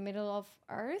located in the middle of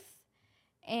earth.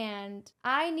 And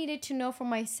I needed to know for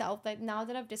myself that now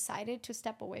that I've decided to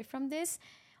step away from this,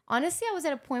 honestly, I was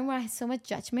at a point where I had so much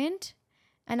judgment,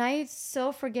 and I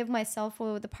so forgive myself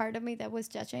for the part of me that was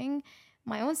judging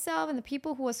my own self and the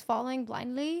people who was following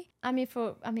blindly. I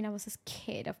was this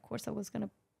kid. Of course, I was going to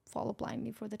follow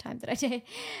blindly for the time that I did.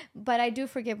 But I do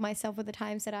forgive myself for the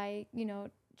times that I,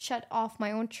 shut off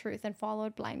my own truth and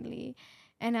followed blindly.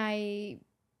 And I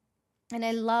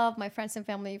love my friends and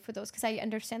family for those, because I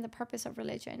understand the purpose of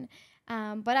religion.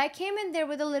 But I came in there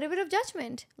with a little bit of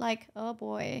judgment, like, oh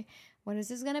boy, what is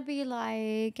this going to be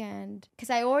like? And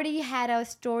because I already had a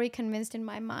story convinced in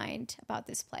my mind about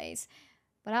this place.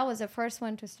 But I was the first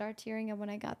one to start tearing up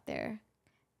when I got there.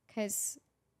 Because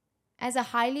as a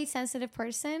highly sensitive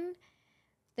person,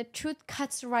 the truth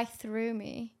cuts right through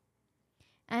me.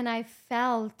 And I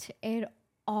felt it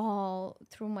all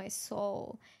through my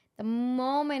soul. The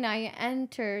moment I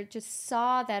entered, just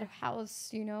saw that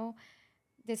house,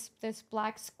 this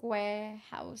black square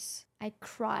house, I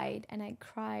cried and I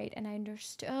cried, and I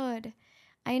understood.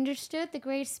 I understood the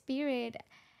Great Spirit.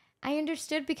 I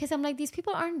understood, because I'm like, these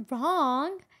people aren't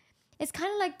wrong. It's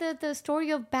kind of like the story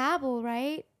of Babel,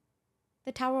 right?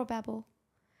 The Tower of Babel.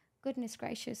 Goodness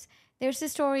gracious. There's a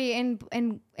story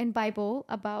in Bible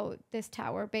about this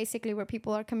tower, basically, where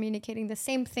people are communicating the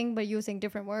same thing but using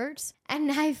different words.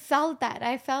 And I felt that.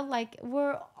 I felt like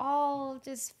we're all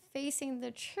just facing the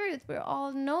truth. We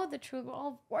all know the truth. We're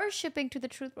all worshiping to the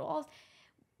truth.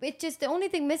 It's just the only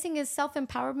thing missing is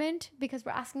self-empowerment, because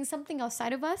we're asking something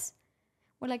outside of us.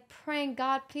 We're like praying,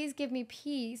 God, please give me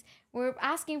peace. We're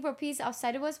asking for peace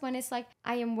outside of us, when it's like,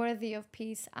 I am worthy of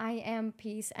peace. I am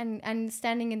peace. And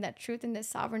standing in that truth, in the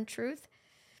sovereign truth,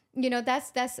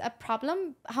 that's a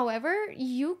problem. However,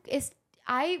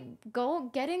 I go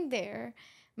getting there,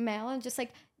 Mel, and just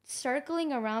like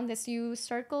circling around this. You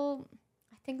circle,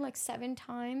 I think, like 7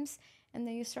 times, and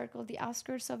then you circle the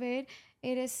outskirts of it.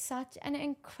 It is such an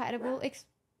incredible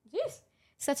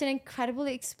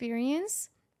experience.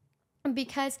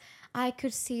 Because I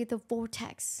could see the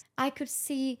vortex. I could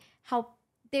see how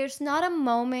there's not a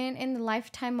moment in the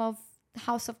lifetime of the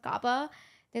House of Kaaba,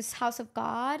 this house of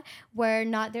God, where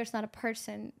there's not a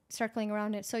person circling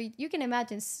around it. So you can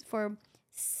imagine, for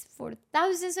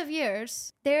thousands of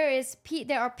years, there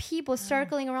are people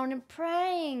circling around and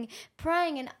praying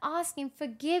and asking,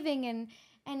 forgiving,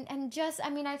 and just,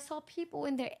 I saw people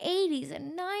in their 80s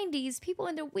and 90s, people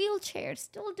in their wheelchairs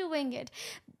still doing it,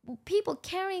 people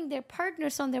carrying their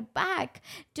partners on their back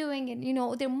doing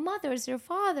it, their mothers, their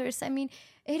fathers.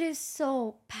 It is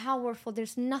so powerful.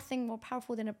 There's nothing more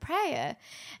powerful than a prayer.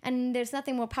 And there's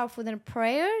nothing more powerful than a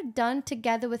prayer done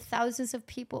together with thousands of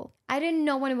people. I didn't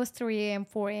know when it was 3 a.m.,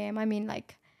 4 a.m.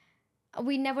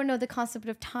 We never know the concept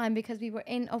of time, because we were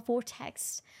in a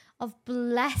vortex of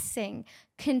blessing,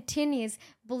 continuous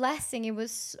blessing. It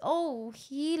was so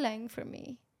healing for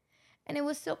me. And it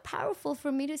was so powerful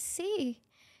for me to see.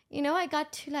 I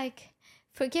got to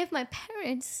forgive my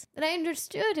parents, that I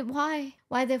understood why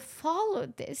they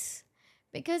followed this.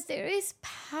 Because there is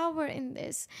power in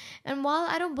this. And while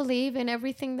I don't believe in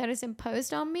everything that is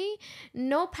imposed on me,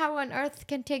 no power on earth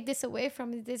can take this away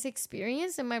from this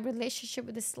experience and my relationship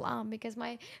with Islam. Because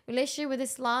my relationship with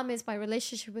Islam is my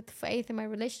relationship with faith. And my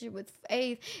relationship with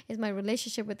faith is my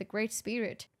relationship with the Great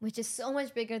Spirit, which is so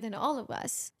much bigger than all of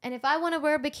us. And if I want to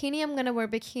wear a bikini, I'm going to wear a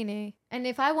bikini. And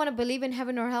if I want to believe in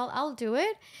heaven or hell, I'll do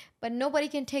it. But nobody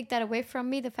can take that away from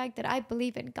me, the fact that I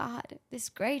believe in God, this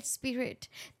Great Spirit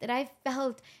that I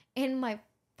felt in my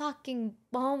fucking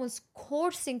bones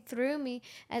coursing through me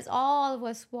as all of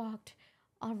us walked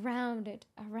around it.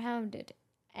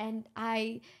 And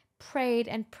I prayed,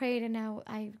 and now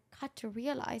I got to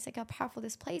realize how powerful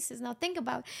this place is. Now think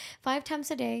about 5 times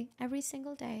a day, every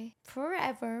single day,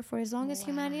 forever, for as long as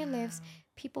humanity lives,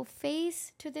 people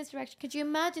face to this direction. Could you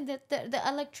imagine that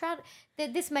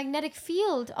this magnetic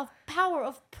field of power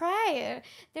of prayer?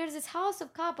 There's this house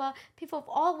of Kaaba, people of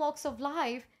all walks of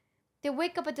life, they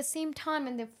wake up at the same time,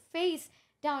 and they face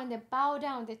down, and they bow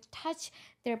down, they touch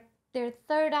their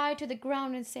third eye to the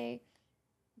ground and say,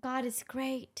 God is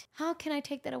great. How can I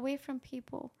take that away from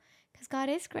people? Because God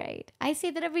is great. I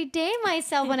say that every day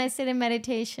myself when I sit in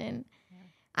meditation. Yeah.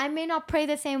 I may not pray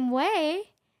the same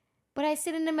way, But I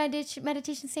sit in a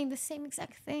meditation saying the same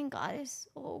exact thing. God is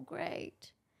so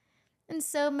great and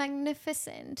so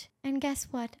magnificent. And guess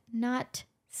what? Not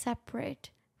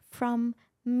separate from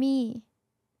me.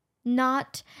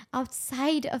 Not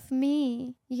outside of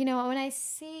me. You know, when I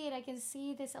see it, I can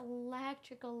see this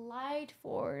electrical light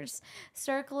force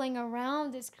circling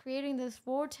around this, creating this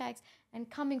vortex and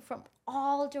coming from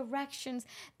all directions.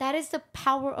 That is the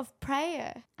power of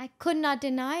prayer. I could not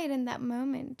deny it in that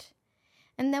moment.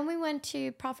 And then we went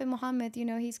to Prophet Muhammad. You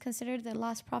know, he's considered the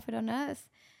last prophet on earth.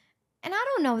 And I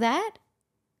don't know that.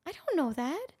 I don't know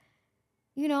that.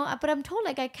 You know, but I'm told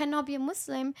like I cannot be a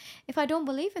Muslim if I don't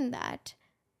believe in that.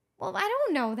 Well, I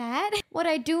don't know that. What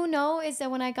I do know is that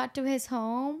when I got to his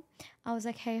home, I was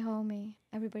like, hey, homie.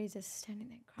 Everybody's just standing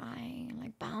there crying,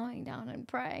 like bowing down and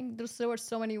praying. There were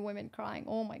so many women crying.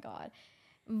 Oh, my God.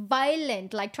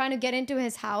 Violent. Like trying to get into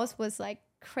his house was like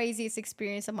craziest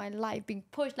experience of my life. Being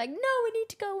pushed like, no, we need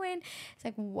to go in. It's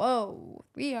like, whoa,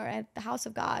 we are at the house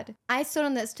of God. I stood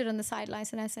on the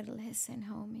sidelines and I said, listen,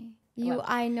 homie.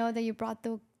 I know that you brought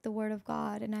the word of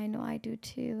God, and I know I do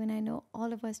too, and I know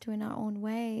all of us do in our own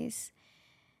ways.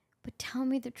 But tell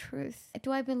me the truth.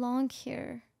 Do I belong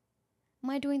here? Am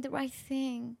I doing the right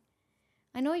thing?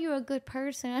 I know you're a good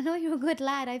person. I know you're a good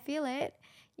lad. I feel it.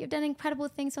 You've done incredible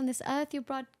things on this earth. You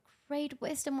brought great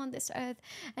wisdom on this earth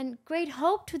and great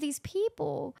hope to these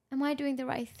people. Am I doing the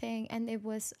right thing? And it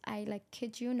was, I like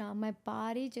kid you not, my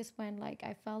body just went like,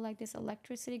 I felt like this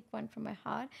electricity went from my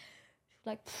heart,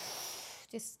 like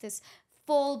just this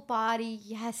full body.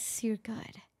 Yes, you're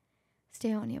good.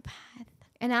 Stay on your path.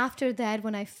 And after that,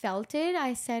 when I felt it,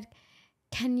 I said,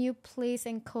 can you please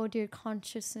encode your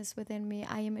consciousness within me?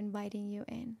 I am inviting you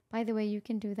in. By the way, you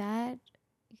can do that.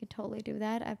 You can totally do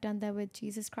that. I've done that with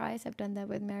Jesus Christ. I've done that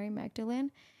with Mary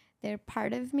Magdalene. They're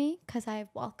part of me because I've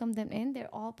welcomed them in.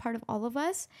 They're all part of all of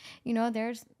us. You know,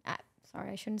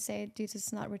 sorry, I shouldn't say Jesus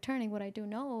is not returning. What I do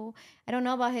know, I don't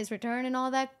know about his return and all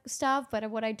that stuff, but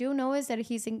what I do know is that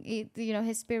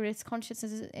his spirit's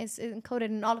consciousness is encoded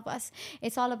in all of us.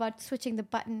 It's all about switching the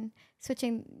button,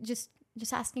 just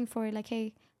asking for it, like,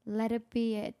 hey, let it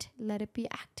be it. Let it be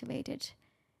activated.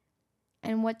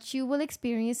 And what you will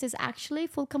experience is actually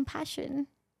full compassion.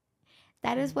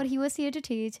 That is what he was here to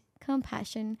teach,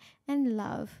 compassion and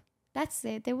love. That's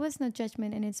it. There was no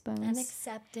judgment in its bones.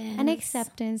 And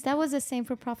acceptance. That was the same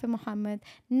for Prophet Muhammad.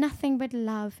 Nothing but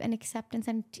love and acceptance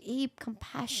and deep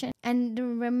compassion and the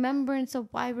remembrance of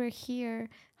why we're here.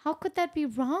 How could that be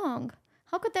wrong?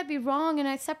 How could that be wrong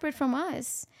and separate from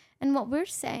us and what we're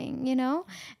saying, you know?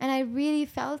 And I really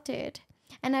felt it.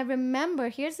 And I remember,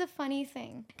 here's the funny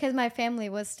thing, because my family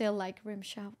was still like,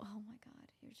 Rimsha, oh my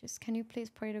God, can you please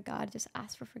pray to God? Just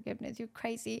ask for forgiveness. You're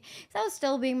crazy. So I was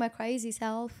still being my crazy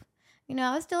self. You know,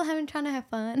 I was still trying to have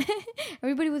fun.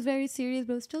 Everybody was very serious,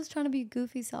 but I was still trying to be a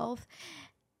goofy self.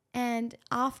 And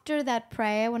after that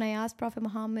prayer, when I asked Prophet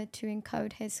Muhammad to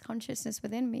encode his consciousness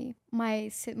within me,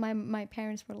 my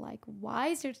parents were like, why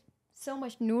is there so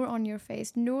much nur on your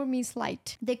face? Nur means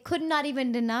light. They could not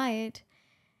even deny it.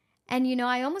 And, you know,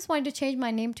 I almost wanted to change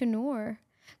my name to Noor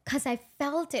because I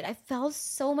felt it. I felt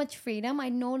so much freedom. I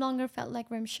no longer felt like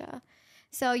Rimsha.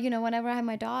 So, you know, whenever I have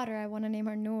my daughter, I want to name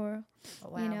her Noor. Oh,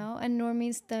 wow. You know, and Noor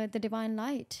means the divine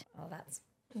light. Oh, that's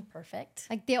perfect.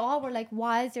 Like they all were like,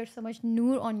 why is there so much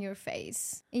Noor on your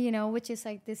face? You know, which is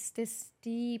like this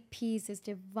deep peace, this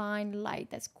divine light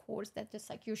that's coarse, that just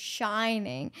like you're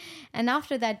shining. And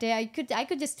after that day, I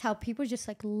could just tell people just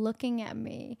like looking at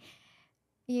me,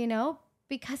 you know,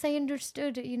 because I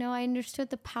understood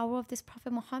the power of this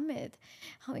Prophet Muhammad,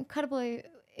 how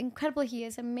incredible he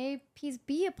is, and may peace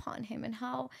be upon him, and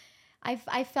how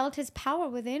I felt his power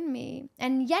within me.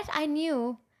 And yet I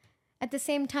knew at the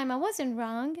same time I wasn't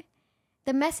wrong.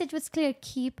 The message was clear: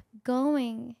 keep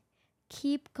going.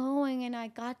 And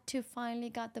I finally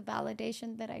got the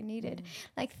validation that I needed.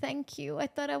 Like, thank you. I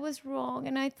thought I was wrong,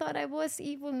 and I thought I was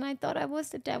evil, and I thought I was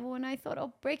the devil, and I thought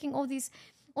of breaking all these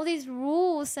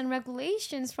rules and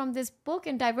regulations from this book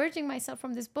and diverging myself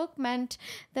from this book meant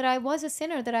that I was a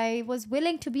sinner, that I was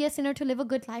willing to be a sinner to live a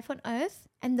good life on earth.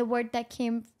 And the word that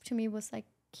came to me was like,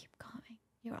 keep going.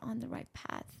 You're on the right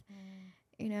path.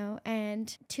 You know,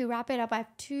 and to wrap it up, I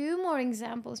have 2 more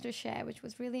examples to share, which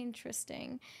was really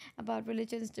interesting about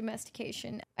religion's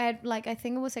domestication. I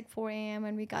think it was like 4 a.m.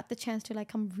 and we got the chance to like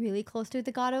come really close to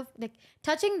the God of, like,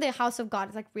 touching the house of God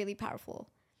is like really powerful.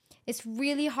 It's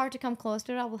really hard to come close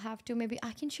to it. I will have to, maybe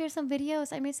I can share some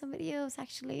videos. I made some videos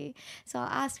actually. So I'll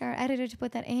ask our editor to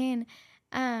put that in.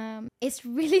 It's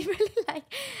really, really like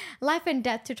life and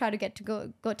death to try to get to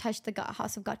go touch the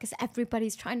house of God, because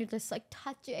everybody's trying to just like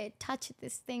touch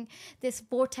this thing, this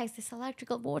vortex, this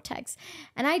electrical vortex.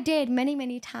 And I did many,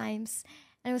 many times,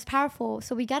 and it was powerful.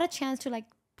 So we got a chance to like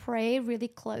pray really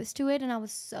close to it, and I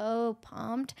was so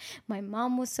pumped. My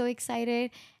mom was so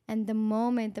excited. And the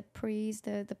moment the priest,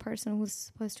 the person who's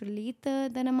supposed to lead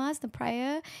the namaz, the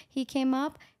prayer, he came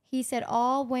up, he said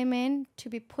all women to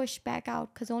be pushed back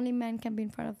out because only men can be in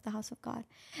front of the house of God.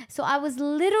 So I was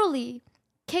literally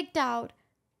kicked out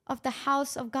of the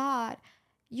house of God.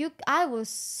 I was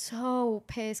so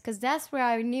pissed, because that's where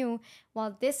I knew,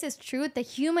 well, this is truth. The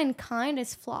humankind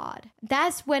is flawed.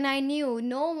 That's when I knew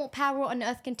no power on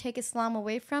earth can take Islam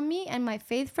away from me and my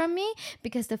faith from me,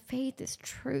 because the faith is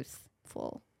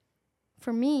truthful.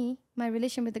 For me, my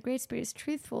relation with the Great Spirit is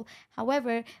truthful.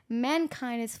 However,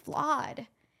 mankind is flawed,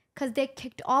 because they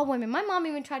kicked all women. My mom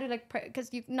even tried to like pray,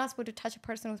 because you're not supposed to touch a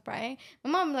person who's praying. My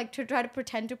mom like to try to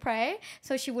pretend to pray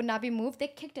so she would not be moved. They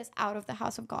kicked us out of the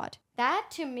house of God. That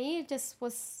to me just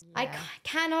was, I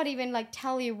cannot even like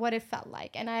tell you what it felt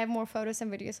like. And I have more photos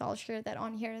and videos, so I'll share that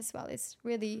on here as well.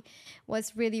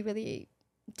 Was really, really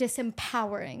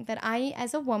disempowering that I,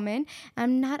 as a woman,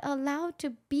 am not allowed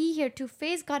to be here to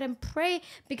face God and pray,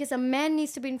 because a man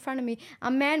needs to be in front of me. A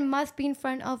man must be in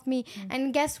front of me.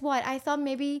 And guess what? I thought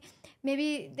maybe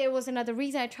there was another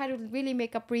reason. I tried to really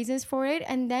make up reasons for it.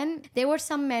 And then there were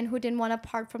some men who didn't want to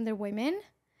part from their women.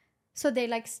 So they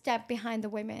like stepped behind the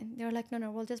women. They were like,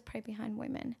 no, we'll just pray behind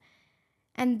women.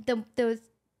 And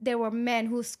there were men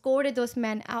who escorted those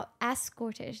men out.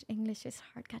 Escorted. English is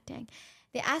hard, god dang.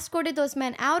 They escorted those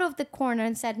men out of the corner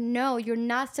and said, no, you're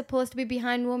not supposed to be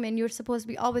behind women. You're supposed to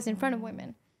be always in front of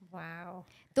women. Wow.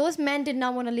 Those men did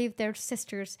not want to leave their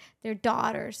sisters, their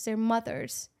daughters, their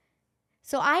mothers.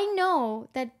 So I know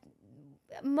that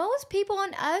most people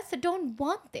on earth don't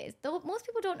want this. Most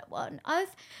people on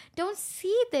earth don't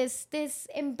see this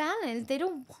imbalance. They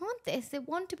don't want this. They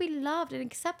want to be loved and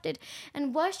accepted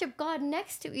and worship God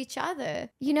next to each other.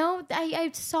 You know,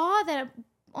 I saw that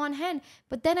on hand,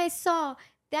 but then I saw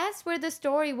that's where the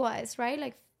story was, right?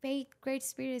 Like faith, Great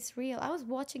Spirit is real. I was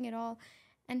watching it all,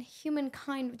 and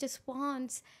humankind just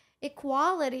wants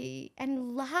equality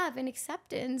and love and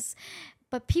acceptance,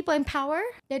 but people in power,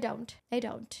 they don't.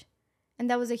 And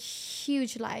that was a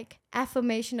huge like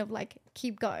affirmation of like,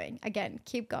 keep going.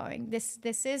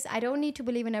 This is, I don't need to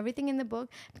believe in everything in the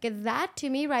book, because that to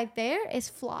me right there is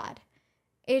flawed.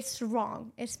 It's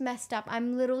wrong. It's messed up.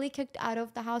 I'm literally kicked out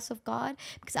of the house of God,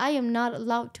 because I am not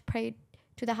allowed to pray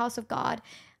to the house of God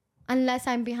unless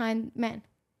I'm behind men.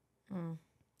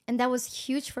 And that was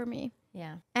huge for me.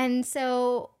 Yeah. And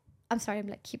so, I'm sorry, I'm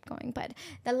like, keep going. But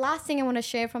the last thing I want to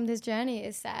share from this journey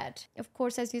is that, of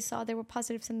course, as you saw, there were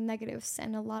positives and negatives,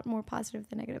 and a lot more positive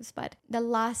than negatives. But the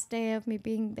last day of me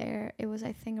being there, it was,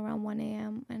 I think, around 1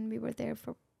 a.m. and we were there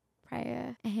for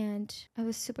prayer, and I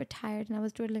was super tired, and I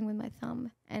was doodling with my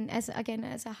thumb. And as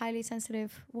a highly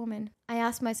sensitive woman, I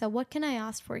asked myself, what can I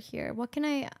ask for here? What can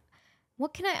I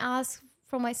ask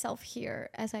for myself here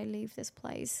as I leave this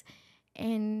place?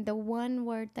 And the one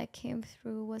word that came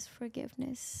through was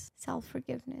forgiveness,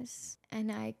 self-forgiveness.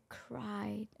 And I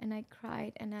cried, and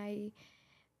I,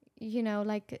 you know,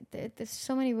 like there's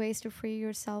so many ways to free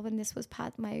yourself. And this was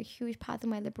my huge path of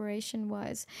my liberation,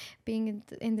 was being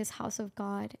in this house of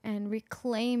God and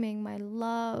reclaiming my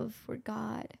love for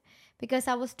God. Because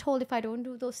I was told if I don't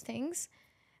do those things,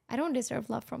 I don't deserve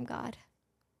love from God.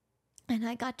 And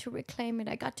I got to reclaim it.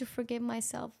 I got to forgive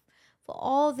myself for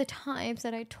all the times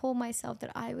that I told myself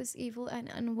that I was evil and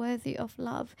unworthy of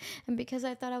love. And because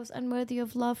I thought I was unworthy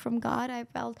of love from God, I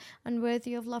felt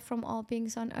unworthy of love from all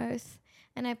beings on earth.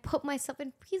 And I put myself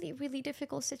in really, really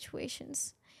difficult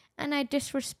situations. And I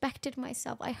disrespected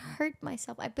myself. I hurt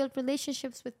myself. I built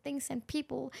relationships with things and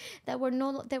people that were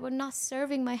not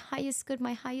serving my highest good,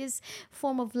 my highest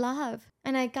form of love.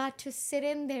 And I got to sit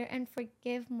in there and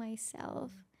forgive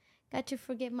myself. Got to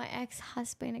forgive my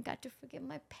ex-husband. I got to forgive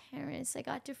my parents. I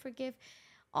got to forgive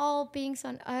all beings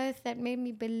on earth that made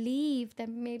me believe, that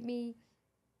made me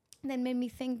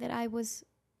think that I was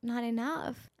not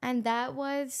enough. And that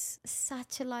was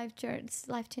such a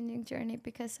life-changing journey,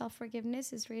 because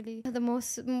self-forgiveness is really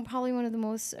probably one of the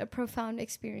most profound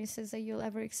experiences that you'll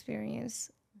ever experience,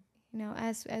 you know,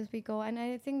 as we go. And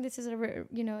I think this is a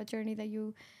journey that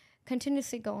you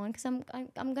continuously go on, because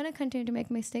I'm gonna continue to make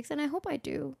mistakes, and I hope I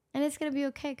do, and it's gonna be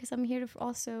okay, because I'm here to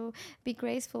also be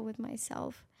graceful with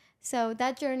myself. So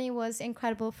that journey was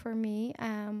incredible for me.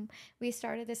 We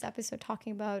started this episode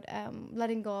talking about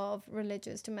letting go of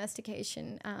religious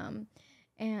domestication,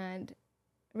 and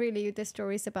really, this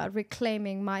story is about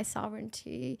reclaiming my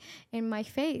sovereignty in my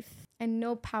faith. And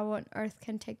no power on earth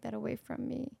can take that away from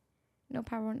me. No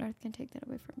power on earth can take that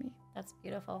away from me. That's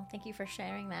beautiful. Thank you for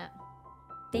sharing that.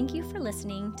 Thank you for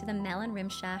listening to the Mel and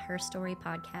Rimsha Her Story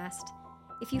podcast.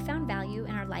 If you found value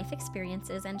in our life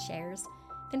experiences and shares,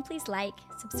 then please like,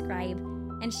 subscribe,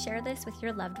 and share this with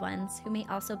your loved ones who may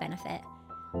also benefit.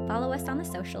 Follow us on the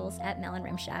socials at Mel and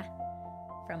Rimsha.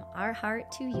 From our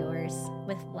heart to yours,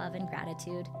 with love and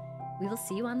gratitude. We will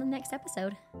see you on the next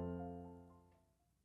episode.